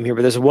her name here,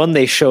 but there's one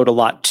they showed a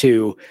lot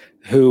too,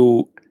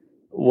 who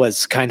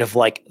was kind of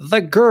like the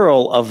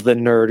girl of the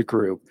nerd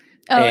group.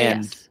 Oh,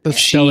 and yes. The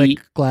stoic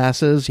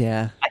glasses.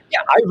 Yeah.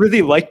 I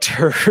really liked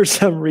her for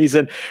some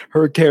reason.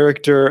 Her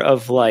character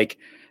of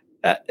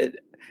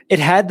it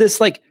had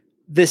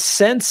this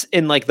sense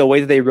in the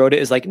way that they wrote it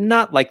is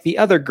not like the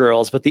other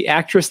girls, but the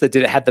actress that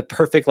did it had the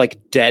perfect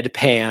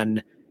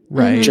deadpan,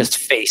 just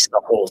face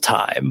the whole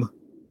time.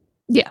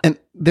 Yeah. And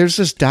there's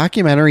this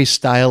documentary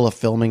style of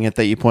filming it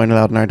that you pointed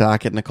out in our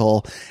docket,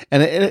 Nicole.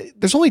 And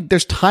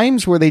there's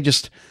times where they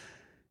just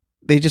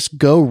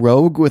go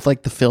rogue with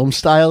the film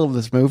style of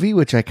this movie,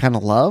 which I kind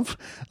of love.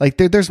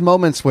 There's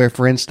moments where,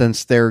 for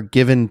instance, they're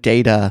given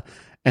data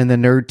and the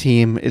nerd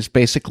team is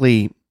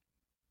basically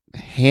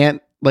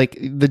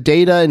the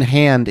data in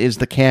hand is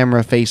the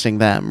camera facing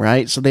them,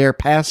 right? So they are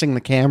passing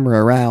the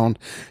camera around,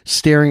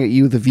 staring at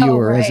you, the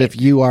viewer, as if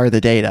you are the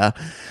data.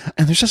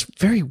 And there's just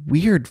very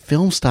weird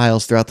film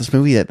styles throughout this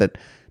movie that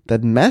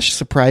mesh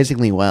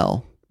surprisingly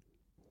well.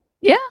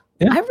 Yeah.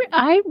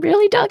 I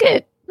really dug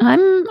it.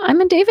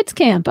 I'm in David's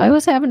camp. I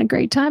was having a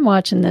great time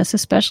watching this,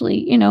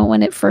 especially,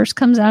 when it first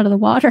comes out of the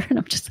water, and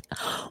I'm just like,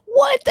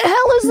 what the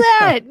hell is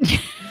that?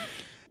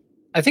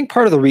 I think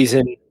part of the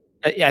reason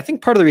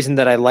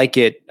that I like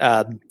it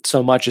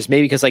so much is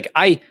maybe because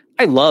I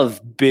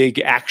love big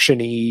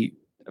actiony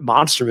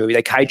monster movies,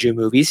 like kaiju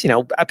movies.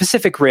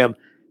 Pacific Rim,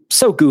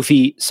 so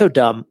goofy, so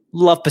dumb.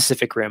 Love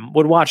Pacific Rim.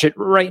 Would watch it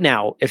right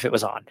now if it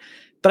was on.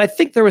 But I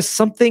think there was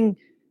something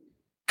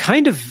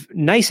kind of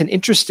nice and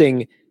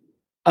interesting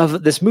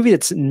of this movie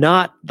that's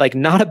not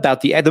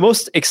about the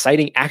most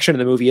exciting action in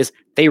the movie is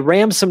they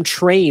ram some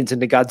trains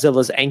into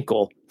Godzilla's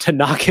ankle to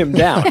knock him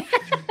down.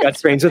 Got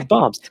trains with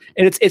bombs.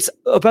 And it's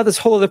about this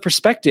whole other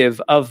perspective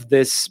of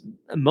this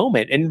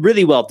moment, and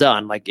really well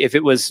done. Like if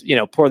it was,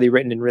 poorly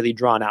written and really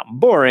drawn out and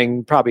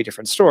boring, probably a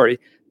different story.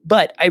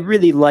 But I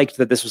really liked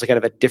that this was kind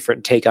of a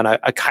different take on a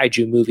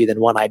kaiju movie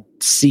than one I'd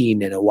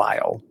seen in a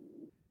while.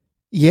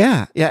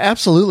 Yeah,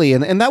 absolutely.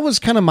 And that was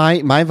kind of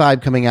my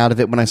vibe coming out of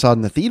it when I saw it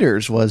in the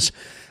theaters was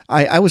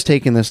I was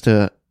taking this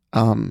to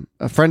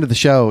a friend of the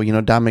show,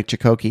 Dominic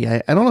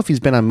Chikoki. I don't know if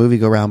he's been on Movie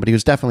Go Round, but he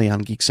was definitely on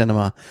Geek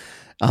Cinema.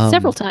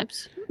 Several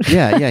times.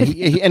 Yeah.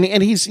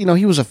 And he's,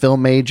 he was a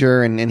film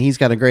major and he's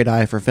got a great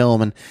eye for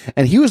film.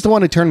 And he was the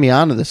one who turned me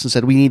on to this and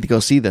said, we need to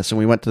go see this. And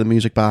we went to the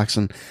Music Box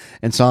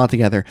and saw it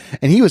together.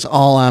 And he was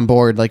all on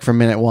board, like from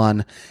minute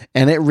one.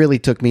 And it really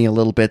took me a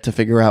little bit to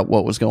figure out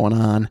what was going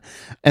on.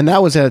 And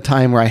that was at a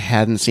time where I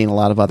hadn't seen a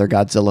lot of other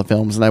Godzilla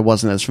films and I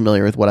wasn't as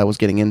familiar with what I was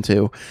getting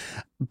into.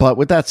 But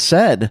with that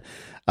said,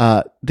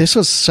 this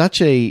was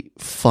such a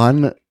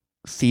fun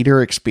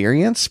theater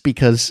experience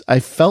because I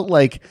felt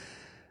like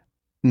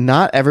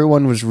not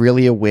everyone was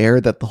really aware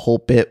that the whole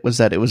bit was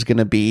that it was going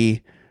to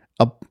be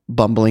a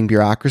bumbling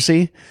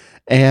bureaucracy,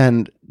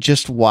 and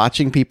just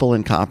watching people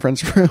in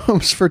conference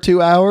rooms for 2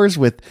 hours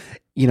with,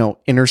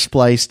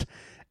 interspliced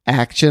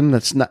action.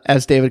 That's not,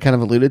 as David kind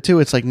of alluded to,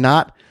 it's like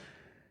not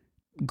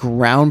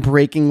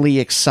groundbreakingly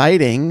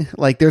exciting.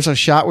 Like there's a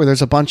shot where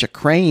there's a bunch of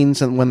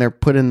cranes and when they're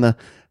put in the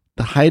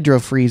hydro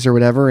freeze or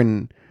whatever,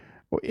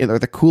 or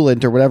the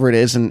coolant or whatever it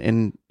is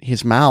in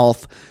his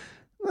mouth,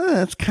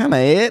 that's kind of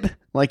it.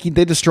 Like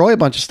they destroy a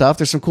bunch of stuff.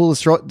 There's some cool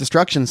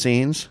destruction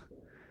scenes.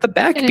 The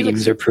back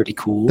beams are pretty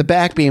cool. The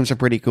back beams are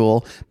pretty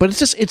cool,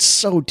 but it's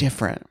so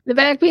different. The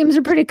back beams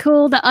are pretty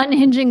cool. The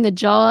unhinging the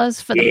jaws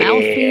for the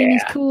mouth beam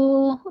is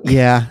cool.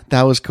 Yeah,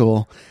 that was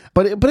cool.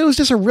 But it was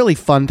just a really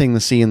fun thing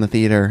to see in the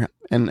theater.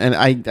 And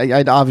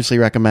I'd obviously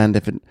recommend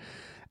if it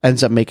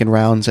ends up making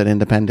rounds at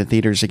independent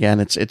theaters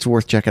again, it's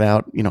worth checking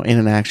out, in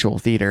an actual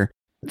theater.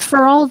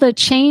 For all the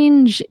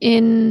change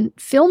in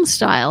film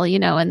style,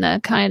 and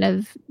the kind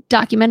of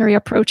documentary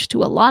approach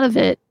to a lot of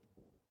it,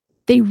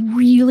 they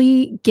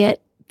really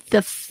get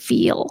the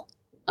feel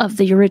of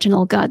the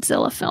original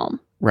Godzilla film.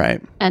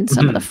 Right. And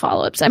some of the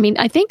follow-ups. I mean,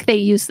 I think they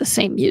use the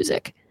same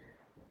music.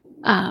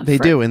 They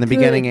do in the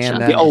beginning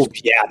and end. Oh,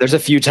 yeah. There's a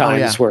few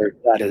times where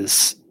that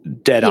is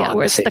dead on.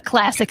 Where the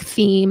classic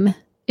theme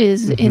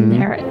is in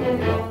there.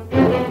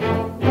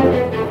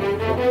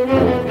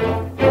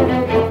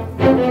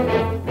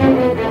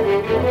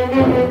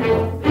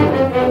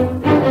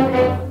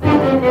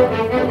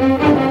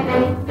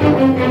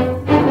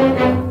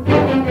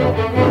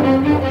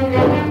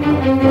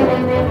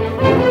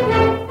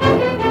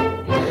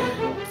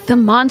 The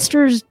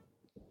monsters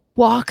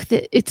walk.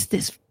 It's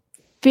this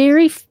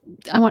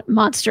I want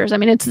monsters. I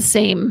mean, it's the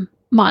same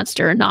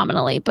monster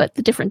nominally, but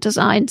the different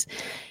designs.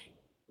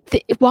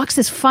 It walks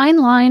this fine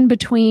line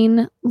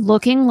between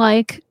looking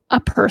like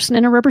a person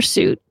in a rubber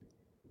suit,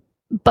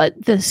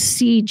 but the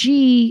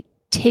CG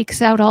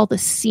takes out all the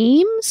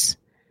seams.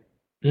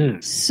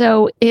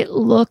 So it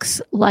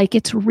looks like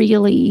it's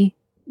really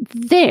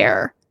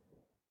there.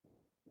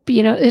 But,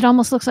 it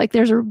almost looks like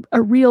there's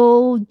a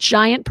real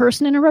giant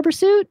person in a rubber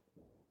suit.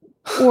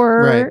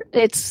 Or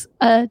it's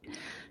a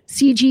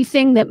CG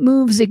thing that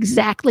moves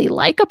exactly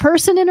like a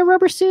person in a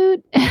rubber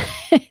suit.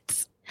 But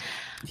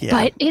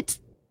it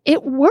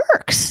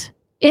works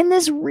in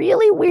this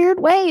really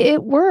weird way.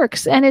 It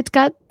works, and it's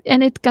got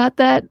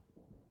that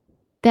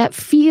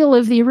feel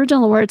of the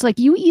original where it's like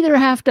you either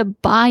have to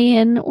buy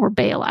in or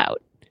bail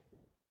out.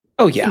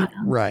 Oh yeah,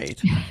 right.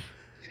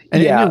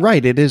 And you're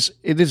right. It is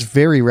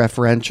very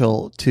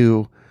referential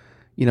to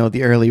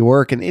the early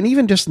work and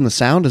even just in the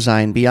sound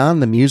design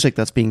beyond the music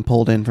that's being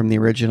pulled in from the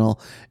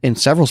original in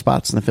several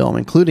spots in the film,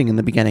 including in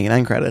the beginning and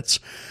end credits.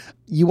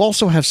 You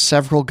also have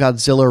several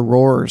Godzilla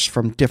roars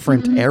from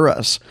different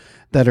eras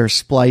that are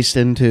spliced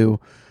into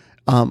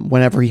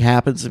whenever he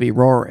happens to be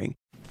roaring.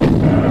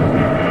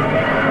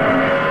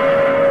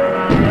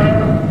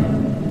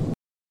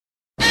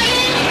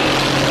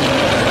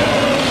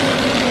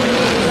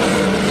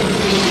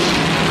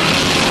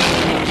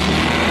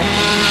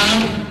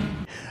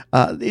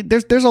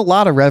 There's a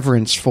lot of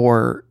reverence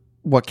for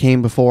what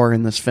came before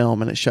in this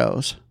film, and it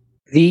shows.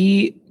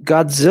 The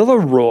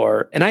Godzilla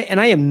roar, and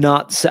I'm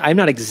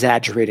not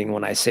exaggerating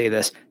when I say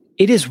this.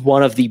 It is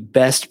one of the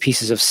best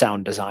pieces of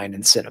sound design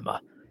in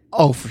cinema.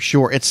 Oh, for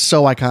sure, it's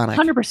so iconic.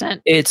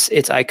 100%. It's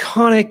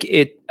iconic.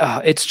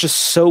 It's just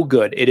so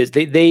good. It is.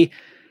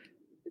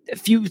 a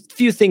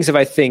few things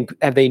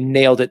have they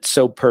nailed it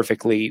so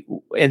perfectly,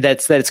 and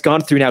that it's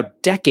gone through now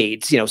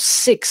decades,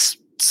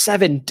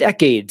 6-7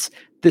 decades.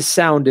 This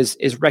sound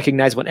is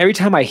recognizable. And every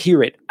time I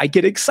hear it, I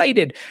get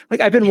excited.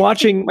 Like I've been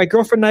watching, my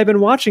girlfriend and I have been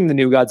watching the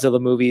new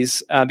Godzilla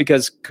movies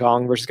because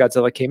Kong versus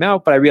Godzilla came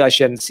out, but I realized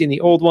she hadn't seen the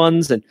old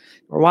ones, and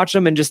we're watching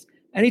them. And just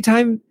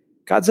anytime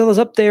Godzilla's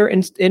up there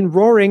and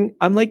roaring,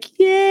 I'm like,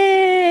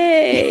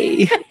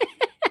 yay!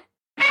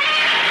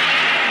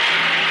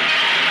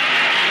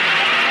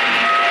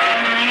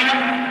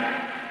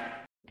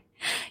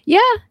 Yeah,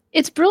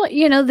 it's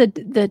brilliant.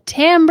 The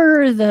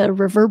timbre, the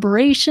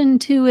reverberation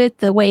to it,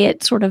 the way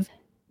it sort of,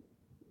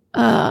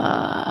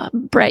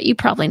 Brett, you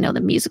probably know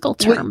the musical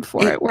term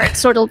for it, where it's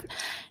sort of,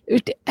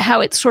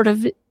 how it sort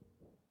of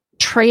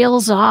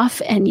trails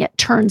off and yet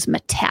turns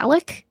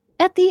metallic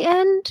at the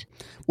end.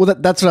 Well,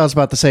 that's what I was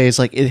about to say, is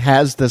like, it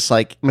has this,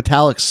 like,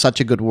 metallic's such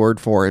a good word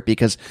for it,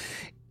 because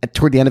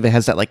toward the end of it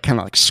has that, like, kind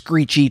of like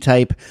screechy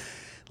type,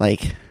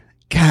 like,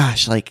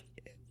 gosh, like,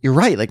 you're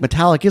right. Like,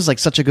 metallic is like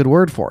such a good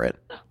word for it.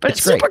 But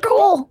it's super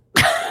cool.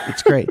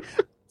 It's great.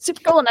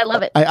 Super cool, and I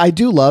love it. I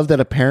do love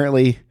that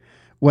apparently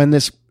when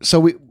this... So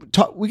we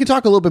could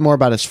talk a little bit more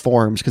about his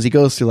forms, because he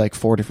goes through like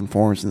 4 different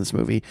forms in this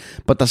movie.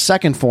 But the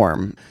second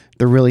form,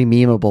 the really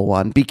memeable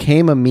one,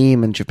 became a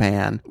meme in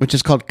Japan, which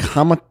is called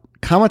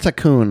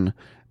Kamata-kun,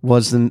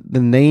 was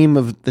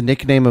the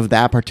nickname of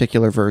that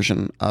particular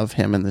version of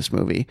him in this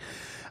movie.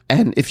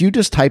 And if you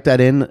just type that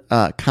in,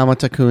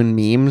 Kamata-kun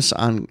memes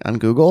on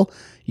Google,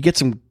 you get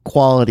some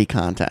quality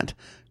content.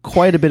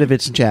 Quite a bit of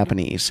it's in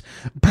Japanese,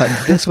 but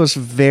this was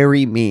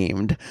very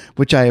memed,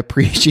 which I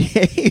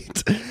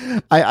appreciate.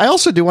 I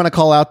also do want to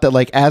call out that,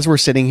 like, as we're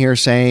sitting here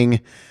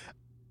saying,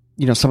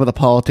 some of the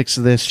politics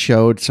of this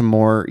showed some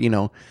more,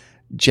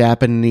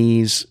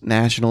 Japanese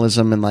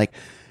nationalism and like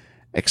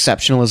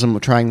exceptionalism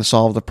of trying to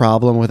solve the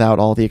problem without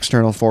all the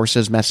external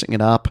forces messing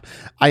it up.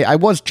 I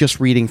was just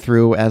reading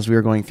through as we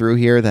were going through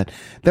here that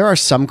there are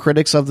some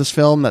critics of this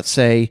film that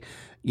say,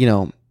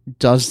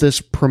 does this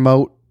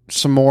promote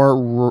some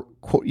more,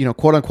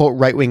 quote unquote,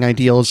 right-wing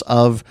ideals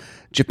of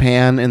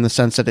Japan, in the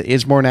sense that it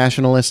is more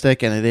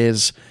nationalistic and it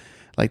is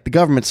like the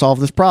government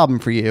solved this problem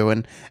for you.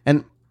 And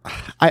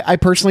I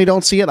personally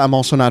don't see it. I'm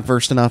also not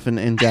versed enough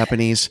in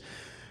Japanese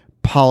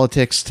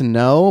politics to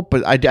know,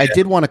 but I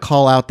did want to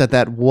call out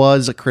that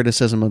was a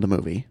criticism of the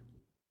movie.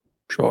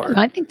 Sure.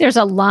 I think there's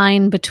a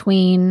line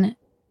between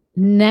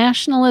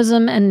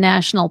nationalism and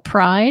national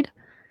pride.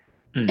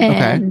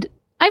 And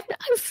okay.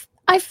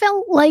 I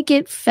felt like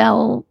it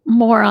fell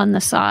more on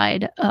the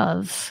side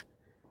of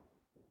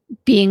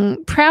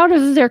being proud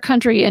of their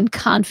country and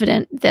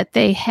confident that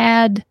they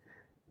had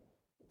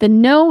the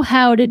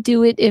know-how to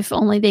do it if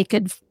only they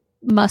could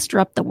muster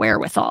up the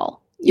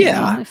wherewithal.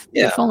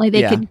 If only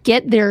they could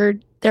get their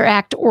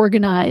act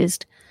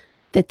organized,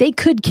 that they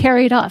could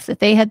carry it off, that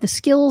they had the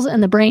skills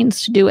and the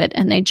brains to do it,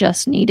 and they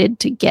just needed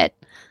to get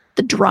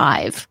the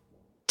drive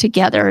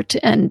together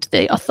and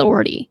the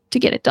authority to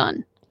get it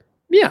done.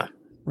 Yeah.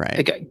 Right.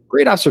 Okay,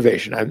 great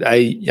observation.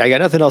 I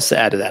got nothing else to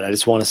add to that. I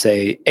just want to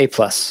say A+.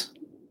 Oh,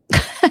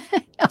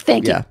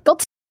 thank you.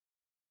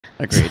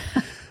 Agreed.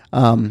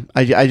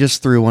 I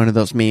just threw one of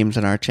those memes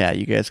in our chat.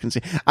 You guys can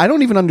see. I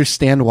don't even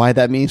understand why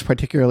that meme's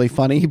particularly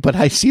funny, but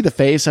I see the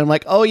face and I'm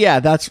like, oh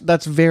yeah, that's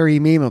very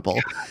memeable.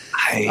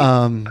 I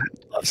love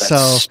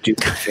that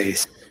stupid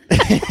face.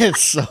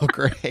 It's so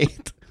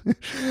great.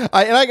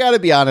 I got to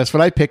be honest,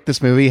 when I picked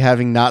this movie,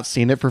 having not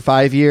seen it for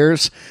 5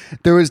 years,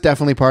 there was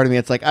definitely part of me.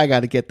 It's like, I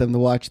got to get them to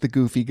watch the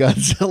Goofy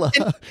Godzilla.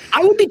 And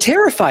I would be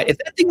terrified if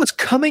that thing was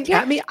coming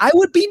at me. I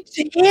would be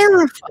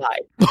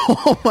terrified.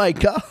 Oh my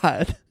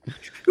God.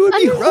 It would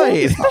be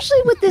right.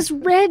 Especially with this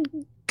red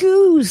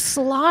goo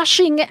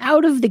sloshing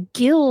out of the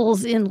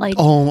gills in like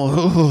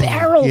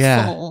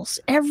barrelfuls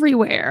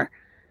everywhere.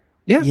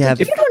 Yeah. You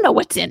don't know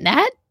what's in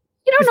that.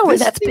 You don't know where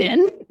that's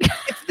been.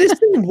 If this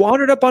thing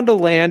wandered up onto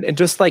land and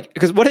just like,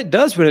 because what it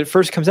does when it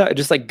first comes out, it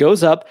just like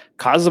goes up,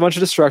 causes a bunch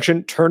of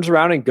destruction, turns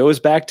around and goes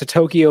back to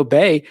Tokyo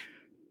Bay.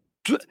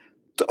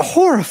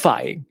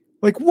 Horrifying.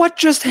 Like, what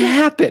just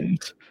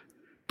happened?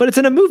 But it's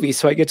in a movie,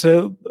 so I get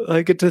to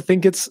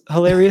think it's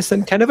hilarious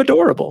and kind of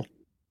adorable.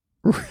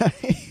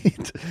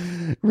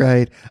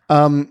 Right.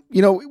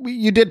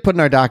 You did put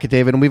in our docket,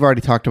 David, and we've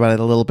already talked about it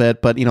a little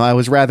bit, but I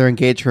was rather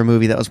engaged for a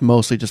movie that was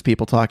mostly just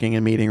people talking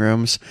in meeting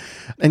rooms.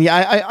 And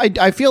yeah,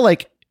 I feel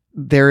like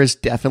there is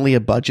definitely a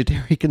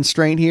budgetary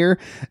constraint here,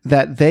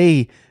 that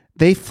they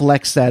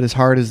flexed that as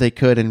hard as they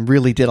could and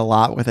really did a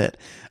lot with it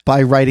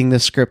by writing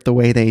this script the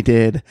way they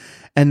did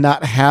and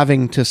not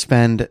having to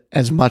spend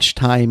as much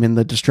time in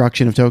the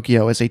destruction of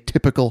Tokyo as a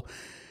typical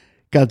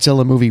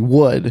Godzilla movie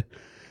would.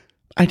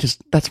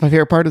 That's my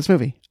favorite part of this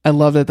movie. I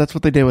love that that's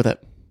what they did with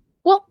it.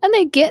 Well, and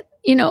they get,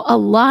 a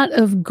lot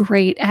of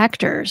great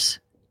actors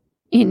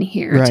in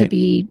here to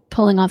be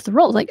pulling off the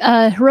roles. Like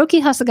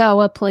Hiroki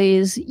Hasegawa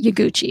plays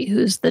Yaguchi,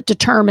 who's the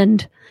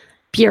determined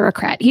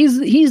bureaucrat.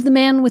 He's the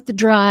man with the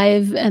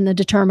drive and the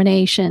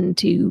determination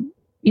to,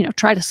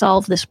 try to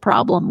solve this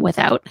problem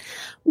without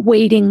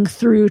wading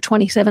through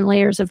 27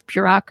 layers of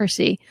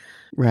bureaucracy.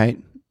 Right.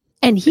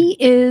 And he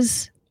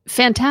is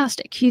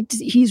fantastic.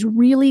 He's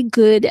really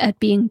good at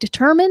being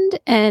determined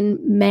and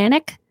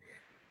manic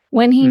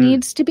when he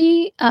needs to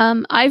be.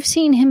 I've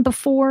seen him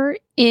before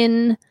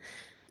in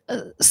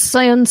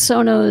Sion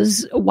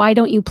Sono's Why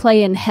Don't You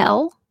Play in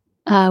Hell,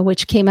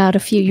 which came out a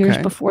few years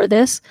before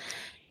this,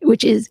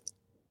 which is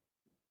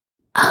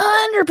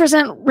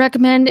 100%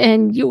 recommend,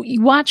 and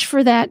you watch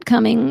for that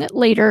coming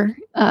later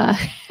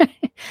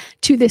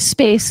to this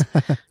space.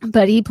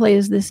 But he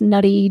plays this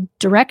nutty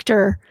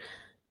director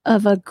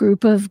of a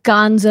group of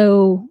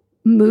gonzo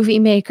movie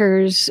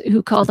makers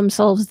who call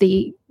themselves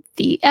the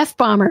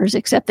F-bombers,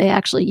 except they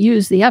actually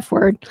use the F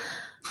word.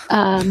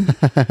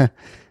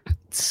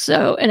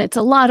 So, and it's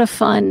a lot of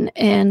fun.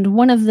 And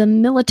one of the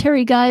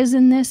military guys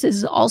in this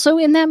is also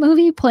in that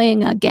movie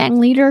playing a gang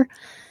leader.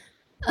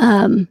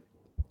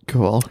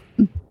 Cool.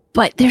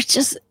 But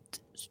there's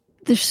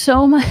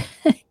so much.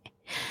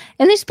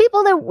 And there's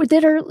people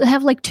that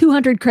have like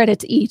 200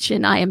 credits each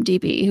in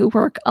IMDb who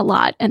work a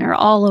lot and are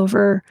all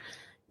over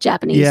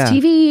Japanese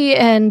TV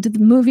and the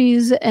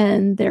movies,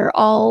 and they're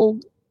all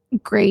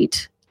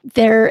great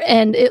there.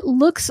 And it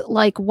looks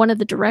like one of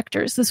the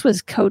directors, this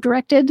was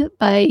co-directed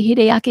by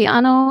Hideaki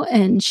Anno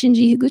and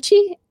Shinji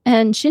Higuchi.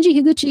 And Shinji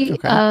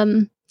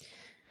Higuchi,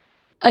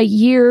 a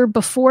year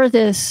before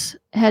this,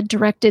 had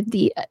directed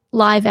the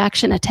live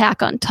action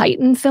Attack on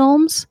Titan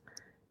films,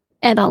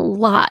 and a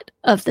lot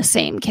of the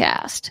same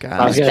cast.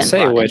 I was going to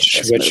say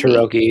which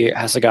Hiroki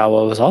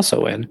Hasegawa was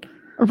also in.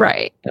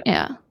 Right.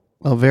 Yeah.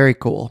 Oh, very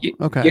cool.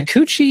 Okay.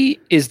 Yakuchi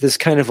is this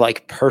kind of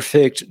like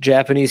perfect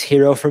Japanese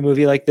hero for a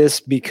movie like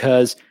this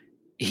because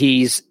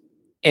he's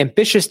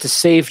ambitious to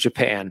save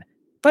Japan,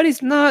 but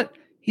he's not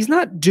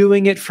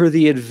doing it for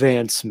the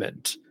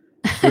advancement.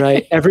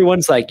 Right?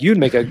 Everyone's like, you're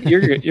going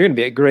to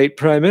be a great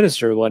prime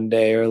minister one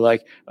day, or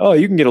like, oh,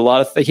 you can get a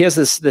lot of he has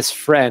this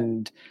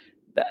friend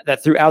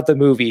that throughout the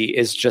movie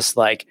is just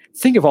like,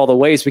 think of all the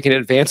ways we can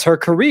advance our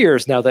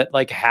careers now that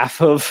like half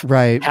of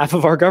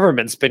our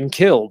government's been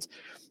killed.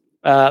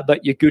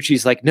 But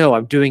Yaguchi's like, no,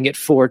 I'm doing it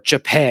for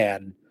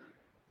Japan.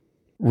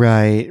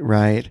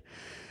 Right.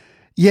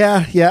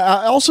 Yeah.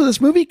 Also,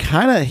 this movie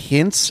kind of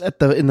hints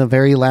in the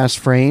very last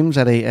frames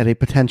at a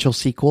potential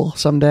sequel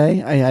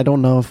someday. I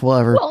don't know if we'll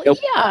ever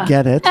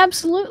get it.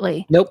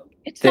 Absolutely. Nope.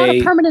 It's not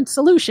a permanent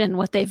solution,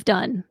 what they've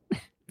done.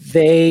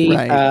 They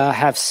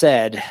have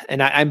said,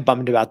 and I'm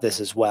bummed about this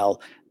as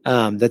well,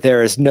 that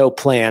there is no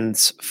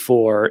plans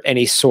for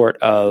any sort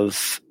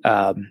of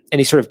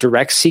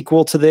direct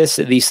sequel to this,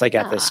 at least like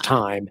at this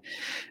time.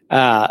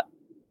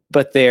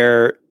 But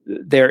there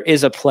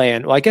is a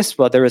plan. Well, I guess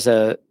there was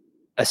a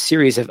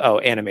series of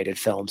animated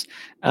films,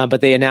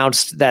 but they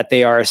announced that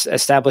they are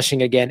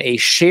establishing again a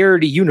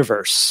shared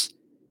universe,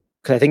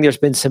 because I think there's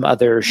been some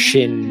other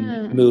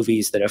Shin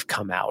movies that have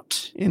come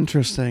out.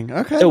 Interesting.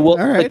 Okay. So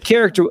the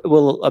character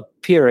will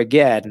appear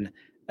again,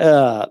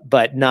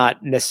 but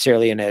not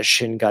necessarily in a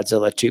Shin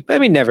Godzilla 2. I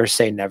mean, never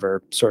say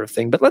never sort of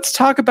thing. But let's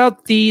talk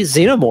about the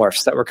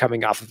xenomorphs that were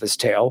coming off of his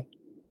tail.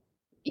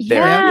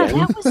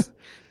 Yeah,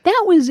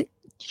 that was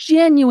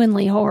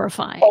genuinely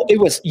horrifying. Oh, it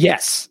was,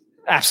 yes,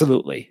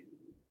 absolutely.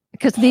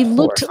 Because they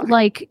looked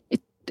like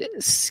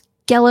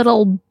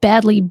skeletal,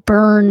 badly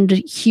burned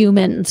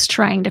humans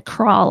trying to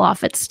crawl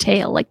off its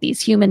tail, like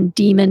these human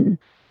demon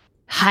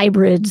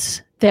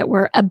hybrids that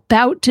were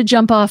about to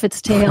jump off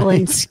its tail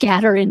and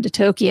scatter into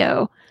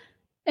Tokyo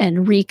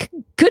and wreak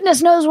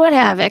goodness knows what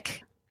havoc.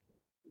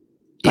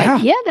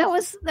 But that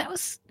was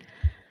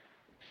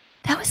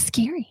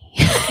scary.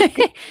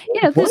 This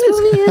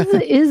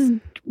movie is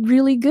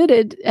really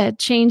good at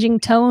changing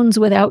tones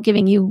without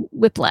giving you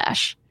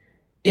whiplash.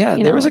 Yeah,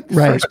 there was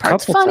first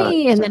part's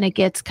funny, and then it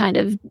gets kind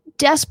of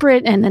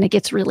desperate, and then it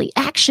gets really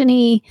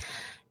actiony,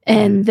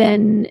 and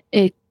then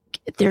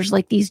there's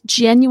like these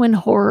genuine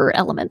horror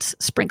elements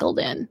sprinkled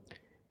in.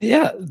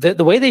 Yeah,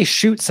 the way they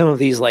shoot some of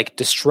these like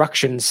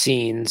destruction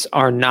scenes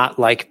are not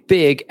like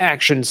big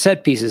action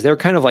set pieces. They're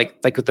kind of like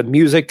with the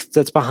music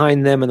that's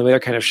behind them, and the way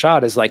they're kind of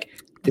shot is like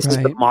this is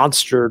the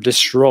monster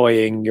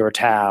destroying your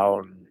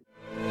town.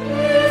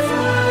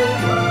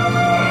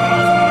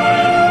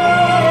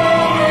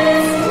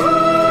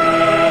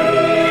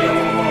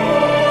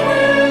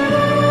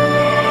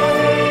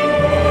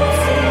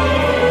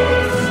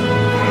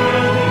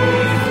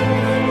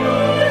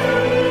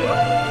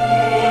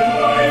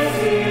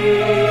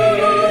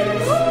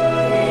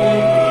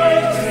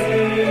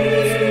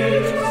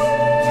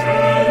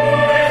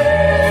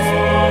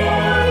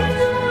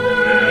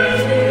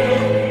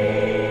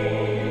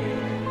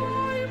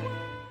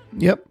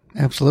 Yep,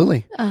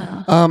 absolutely.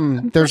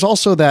 There's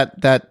also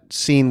that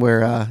scene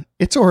where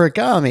it's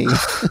origami.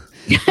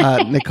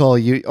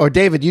 Nicole,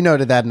 David, you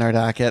noted that in our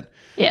docket.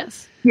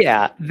 Yes.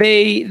 Yeah,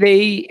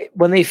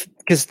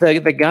 because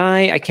the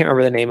guy, I can't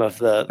remember the name of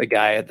the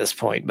guy at this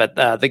point, but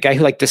the guy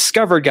who like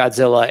discovered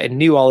Godzilla and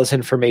knew all this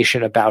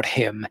information about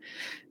him,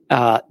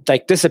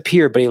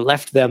 disappeared, but he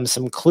left them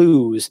some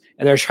clues,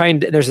 and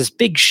there's this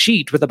big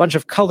sheet with a bunch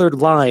of colored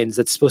lines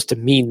that's supposed to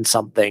mean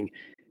something,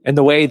 and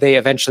the way they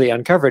eventually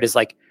uncover it is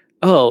like,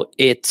 oh,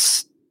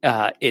 it's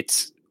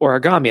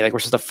origami, like we're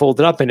supposed to fold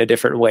it up into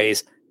different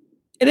ways.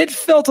 And it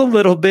felt a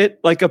little bit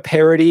like a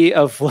parody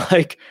of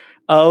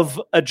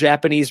a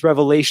Japanese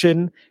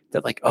revelation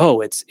that like,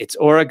 oh, it's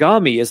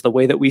origami is the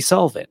way that we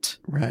solve it.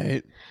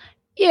 Right.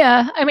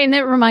 Yeah, I mean, it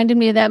reminded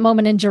me of that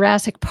moment in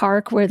Jurassic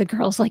Park where the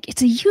girl's like,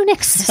 "It's a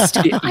Unix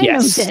system. I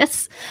know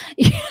this."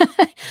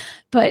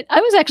 But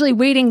I was actually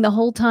waiting the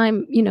whole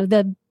time. You know,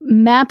 the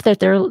map that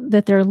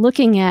they're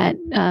looking at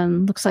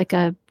looks like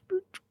a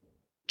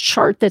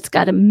chart that's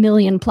got a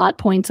million plot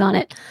points on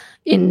it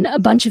in a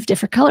bunch of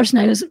different colors,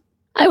 and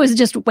I was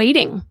just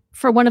waiting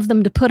for one of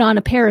them to put on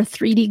a pair of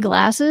 3D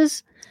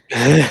glasses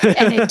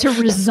and it to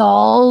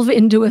resolve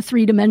into a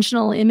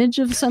 3-dimensional image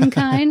of some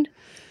kind.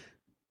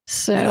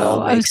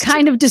 So I was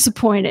kind of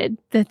disappointed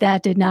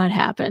that did not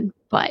happen,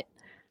 but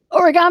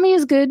origami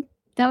is good.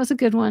 That was a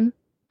good one.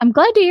 I'm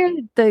glad to hear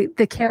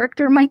the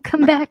character might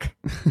come back.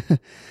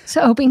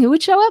 So hoping who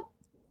would show up?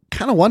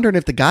 Kind of wondering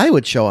if the guy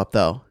would show up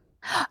though.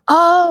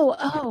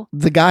 Oh.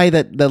 The guy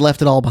that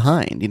left it all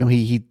behind. You know,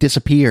 he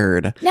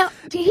disappeared. Now,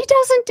 he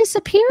doesn't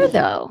disappear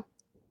though.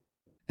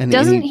 And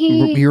Doesn't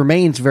he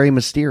remains very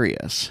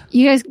mysterious.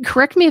 You guys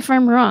correct me if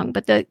I'm wrong,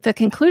 but the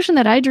conclusion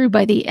that I drew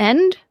by the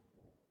end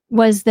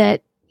was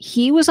that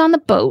he was on the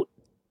boat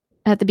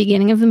at the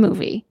beginning of the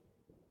movie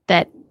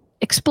that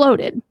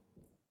exploded.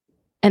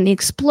 And the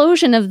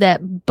explosion of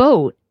that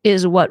boat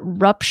is what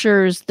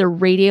ruptures the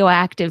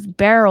radioactive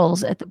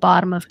barrels at the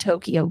bottom of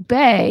Tokyo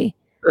Bay,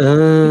 which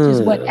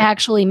is what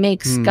actually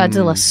makes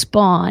Godzilla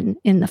spawn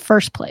in the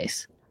first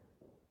place.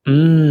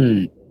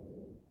 That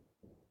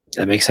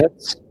makes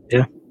sense.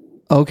 Yeah.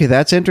 Okay,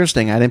 that's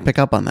interesting. I didn't pick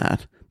up on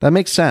that. That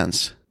makes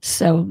sense.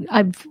 So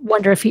I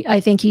wonder if I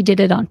think he did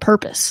it on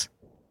purpose.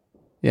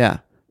 Yeah.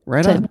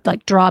 Right to on.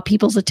 like draw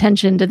people's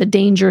attention to the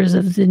dangers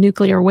of the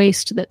nuclear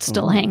waste that's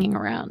still hanging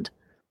around.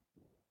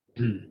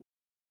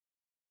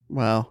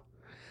 Well,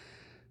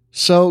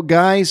 so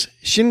guys,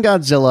 Shin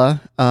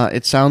Godzilla.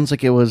 It sounds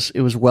like it was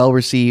well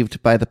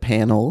received by the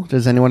panel.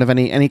 Does anyone have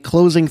any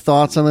closing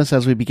thoughts on this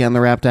as we begin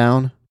the wrap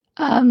down?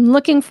 I'm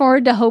looking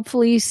forward to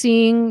hopefully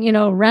seeing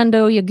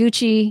Rando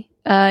Yaguchi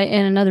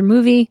in another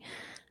movie,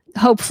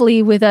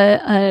 hopefully with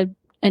an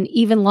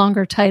even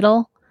longer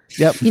title.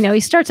 Yep. He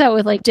starts out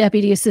with like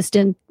Deputy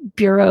Assistant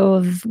Bureau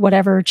of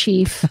whatever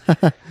Chief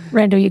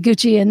Rando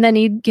Yaguchi, and then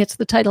he gets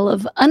the title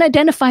of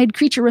Unidentified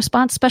Creature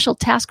Response Special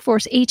Task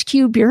Force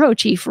HQ Bureau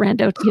Chief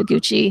Rando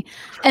Yaguchi.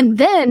 And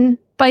then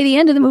by the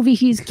end of the movie,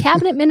 he's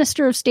Cabinet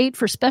Minister of State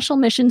for Special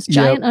Missions,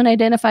 Giant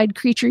Unidentified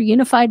Creature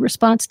Unified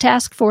Response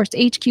Task Force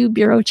HQ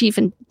Bureau Chief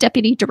and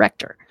Deputy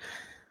Director.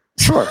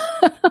 Sure.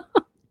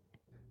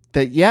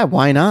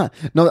 Why not?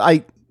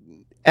 No,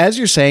 as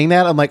you're saying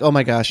that, I'm like, oh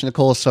my gosh,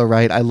 Nicole is so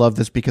right. I love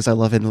this because I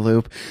love In the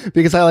Loop,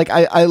 because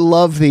I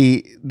love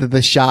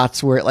the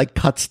shots where it like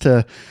cuts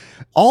to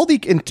all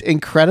the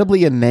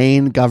incredibly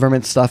inane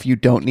government stuff you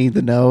don't need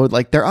to know.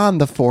 Like they're on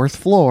the 4th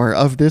floor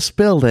of this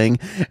building,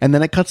 and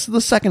then it cuts to the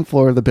 2nd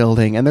floor of the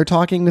building, and they're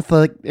talking with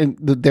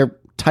their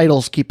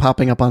titles keep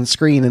popping up on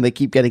screen, and they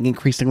keep getting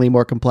increasingly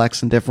more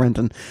complex and different,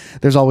 and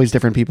there's always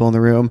different people in the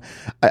room.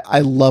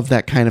 I love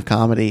that kind of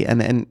comedy,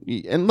 and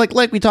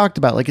like we talked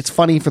about, like it's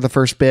funny for the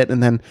first bit,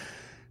 and then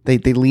they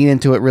lean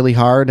into it really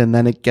hard, and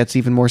then it gets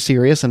even more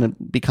serious, and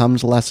it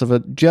becomes less of a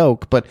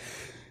joke. But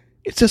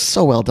it's just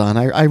so well done.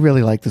 I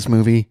really like this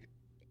movie.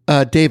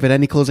 David,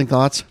 any closing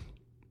thoughts?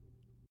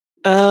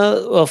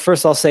 Well,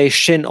 first I'll say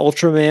Shin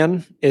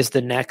Ultraman is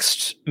the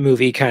next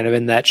movie kind of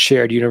in that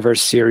shared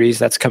universe series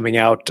that's coming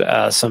out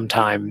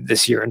sometime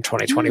this year in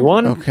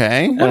 2021.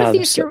 Okay.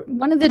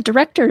 One of the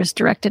directors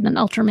directed an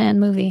Ultraman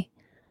movie.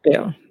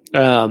 Yeah.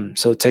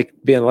 So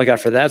be on the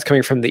lookout for that. It's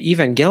coming from the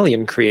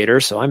Evangelion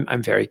creator, so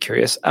I'm very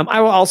curious. I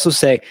will also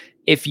say,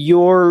 if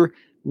your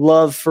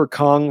love for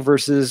Kong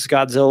versus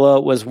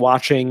Godzilla was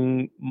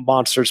watching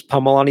monsters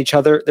pummel on each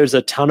other, there's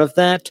a ton of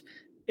that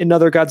in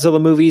other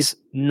Godzilla movies,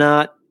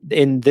 not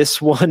in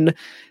this one.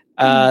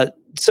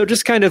 So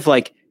just kind of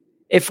like,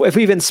 if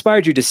we've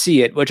inspired you to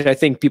see it, which I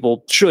think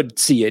people should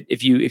see it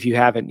if you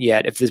haven't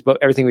yet, if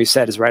everything we've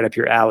said is right up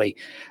your alley,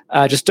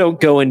 just don't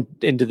go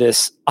into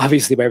this,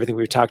 obviously by everything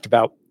we've talked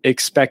about,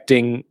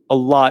 expecting a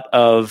lot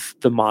of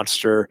the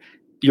monster.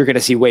 You're going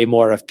to see way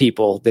more of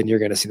people than you're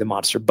going to see the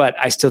monster, but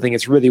I still think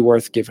it's really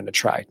worth giving a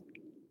try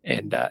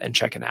and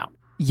checking out.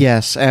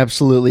 Yes,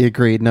 absolutely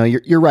agreed. No,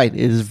 you're right.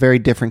 It is a very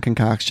different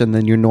concoction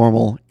than your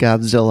normal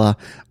Godzilla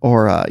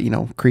or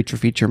creature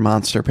feature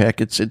monster pick.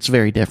 It's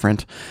very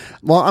different.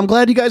 Well, I'm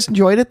glad you guys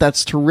enjoyed it.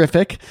 That's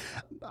terrific.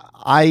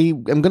 I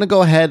am going to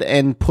go ahead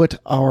and put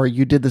our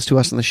You Did This to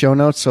Us in the show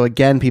notes. So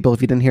again, people,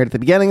 if you didn't hear it at the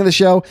beginning of the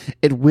show,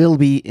 it will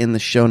be in the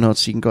show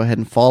notes. So you can go ahead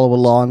and follow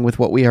along with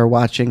what we are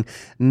watching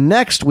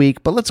next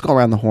week. But let's go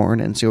around the horn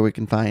and see where we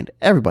can find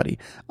everybody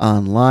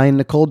online.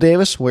 Nicole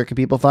Davis, where can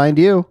people find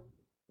you?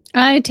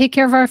 I take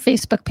care of our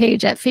Facebook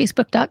page at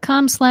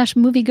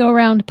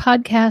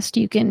facebook.com/moviegoaroundpodcast.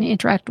 You can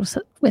interact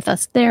with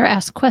us there,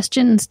 ask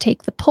questions,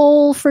 take the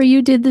poll for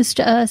You Did This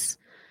to Us.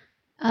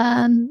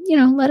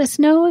 Let us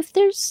know if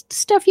there's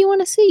stuff you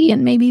want to see,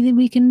 and maybe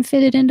we can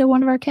fit it into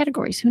one of our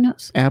categories. Who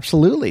knows?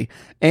 Absolutely.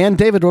 And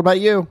David, what about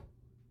you?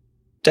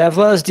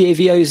 Davluz,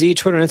 DAVIUZ,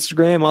 Twitter and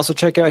Instagram. Also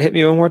check out Hit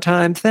Me One More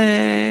Time.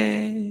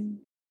 Thanks.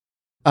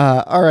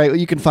 All right. Well,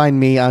 you can find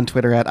me on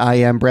Twitter at I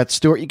am Brett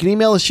Stewart. You can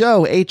email the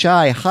show,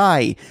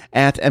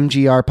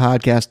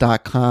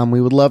 hi@mgrpodcast.com. We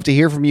would love to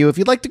hear from you. If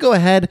you'd like to go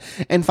ahead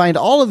and find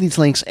all of these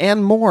links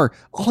and more,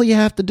 all you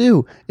have to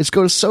do is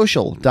go to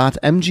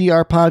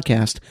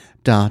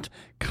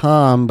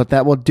social.mgrpodcast.com. But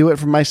that will do it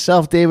for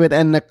myself, David,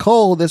 and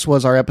Nicole. This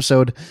was our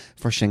episode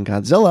for Shin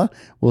Godzilla.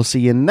 We'll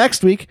see you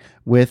next week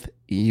with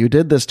You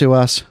Did This to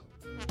Us.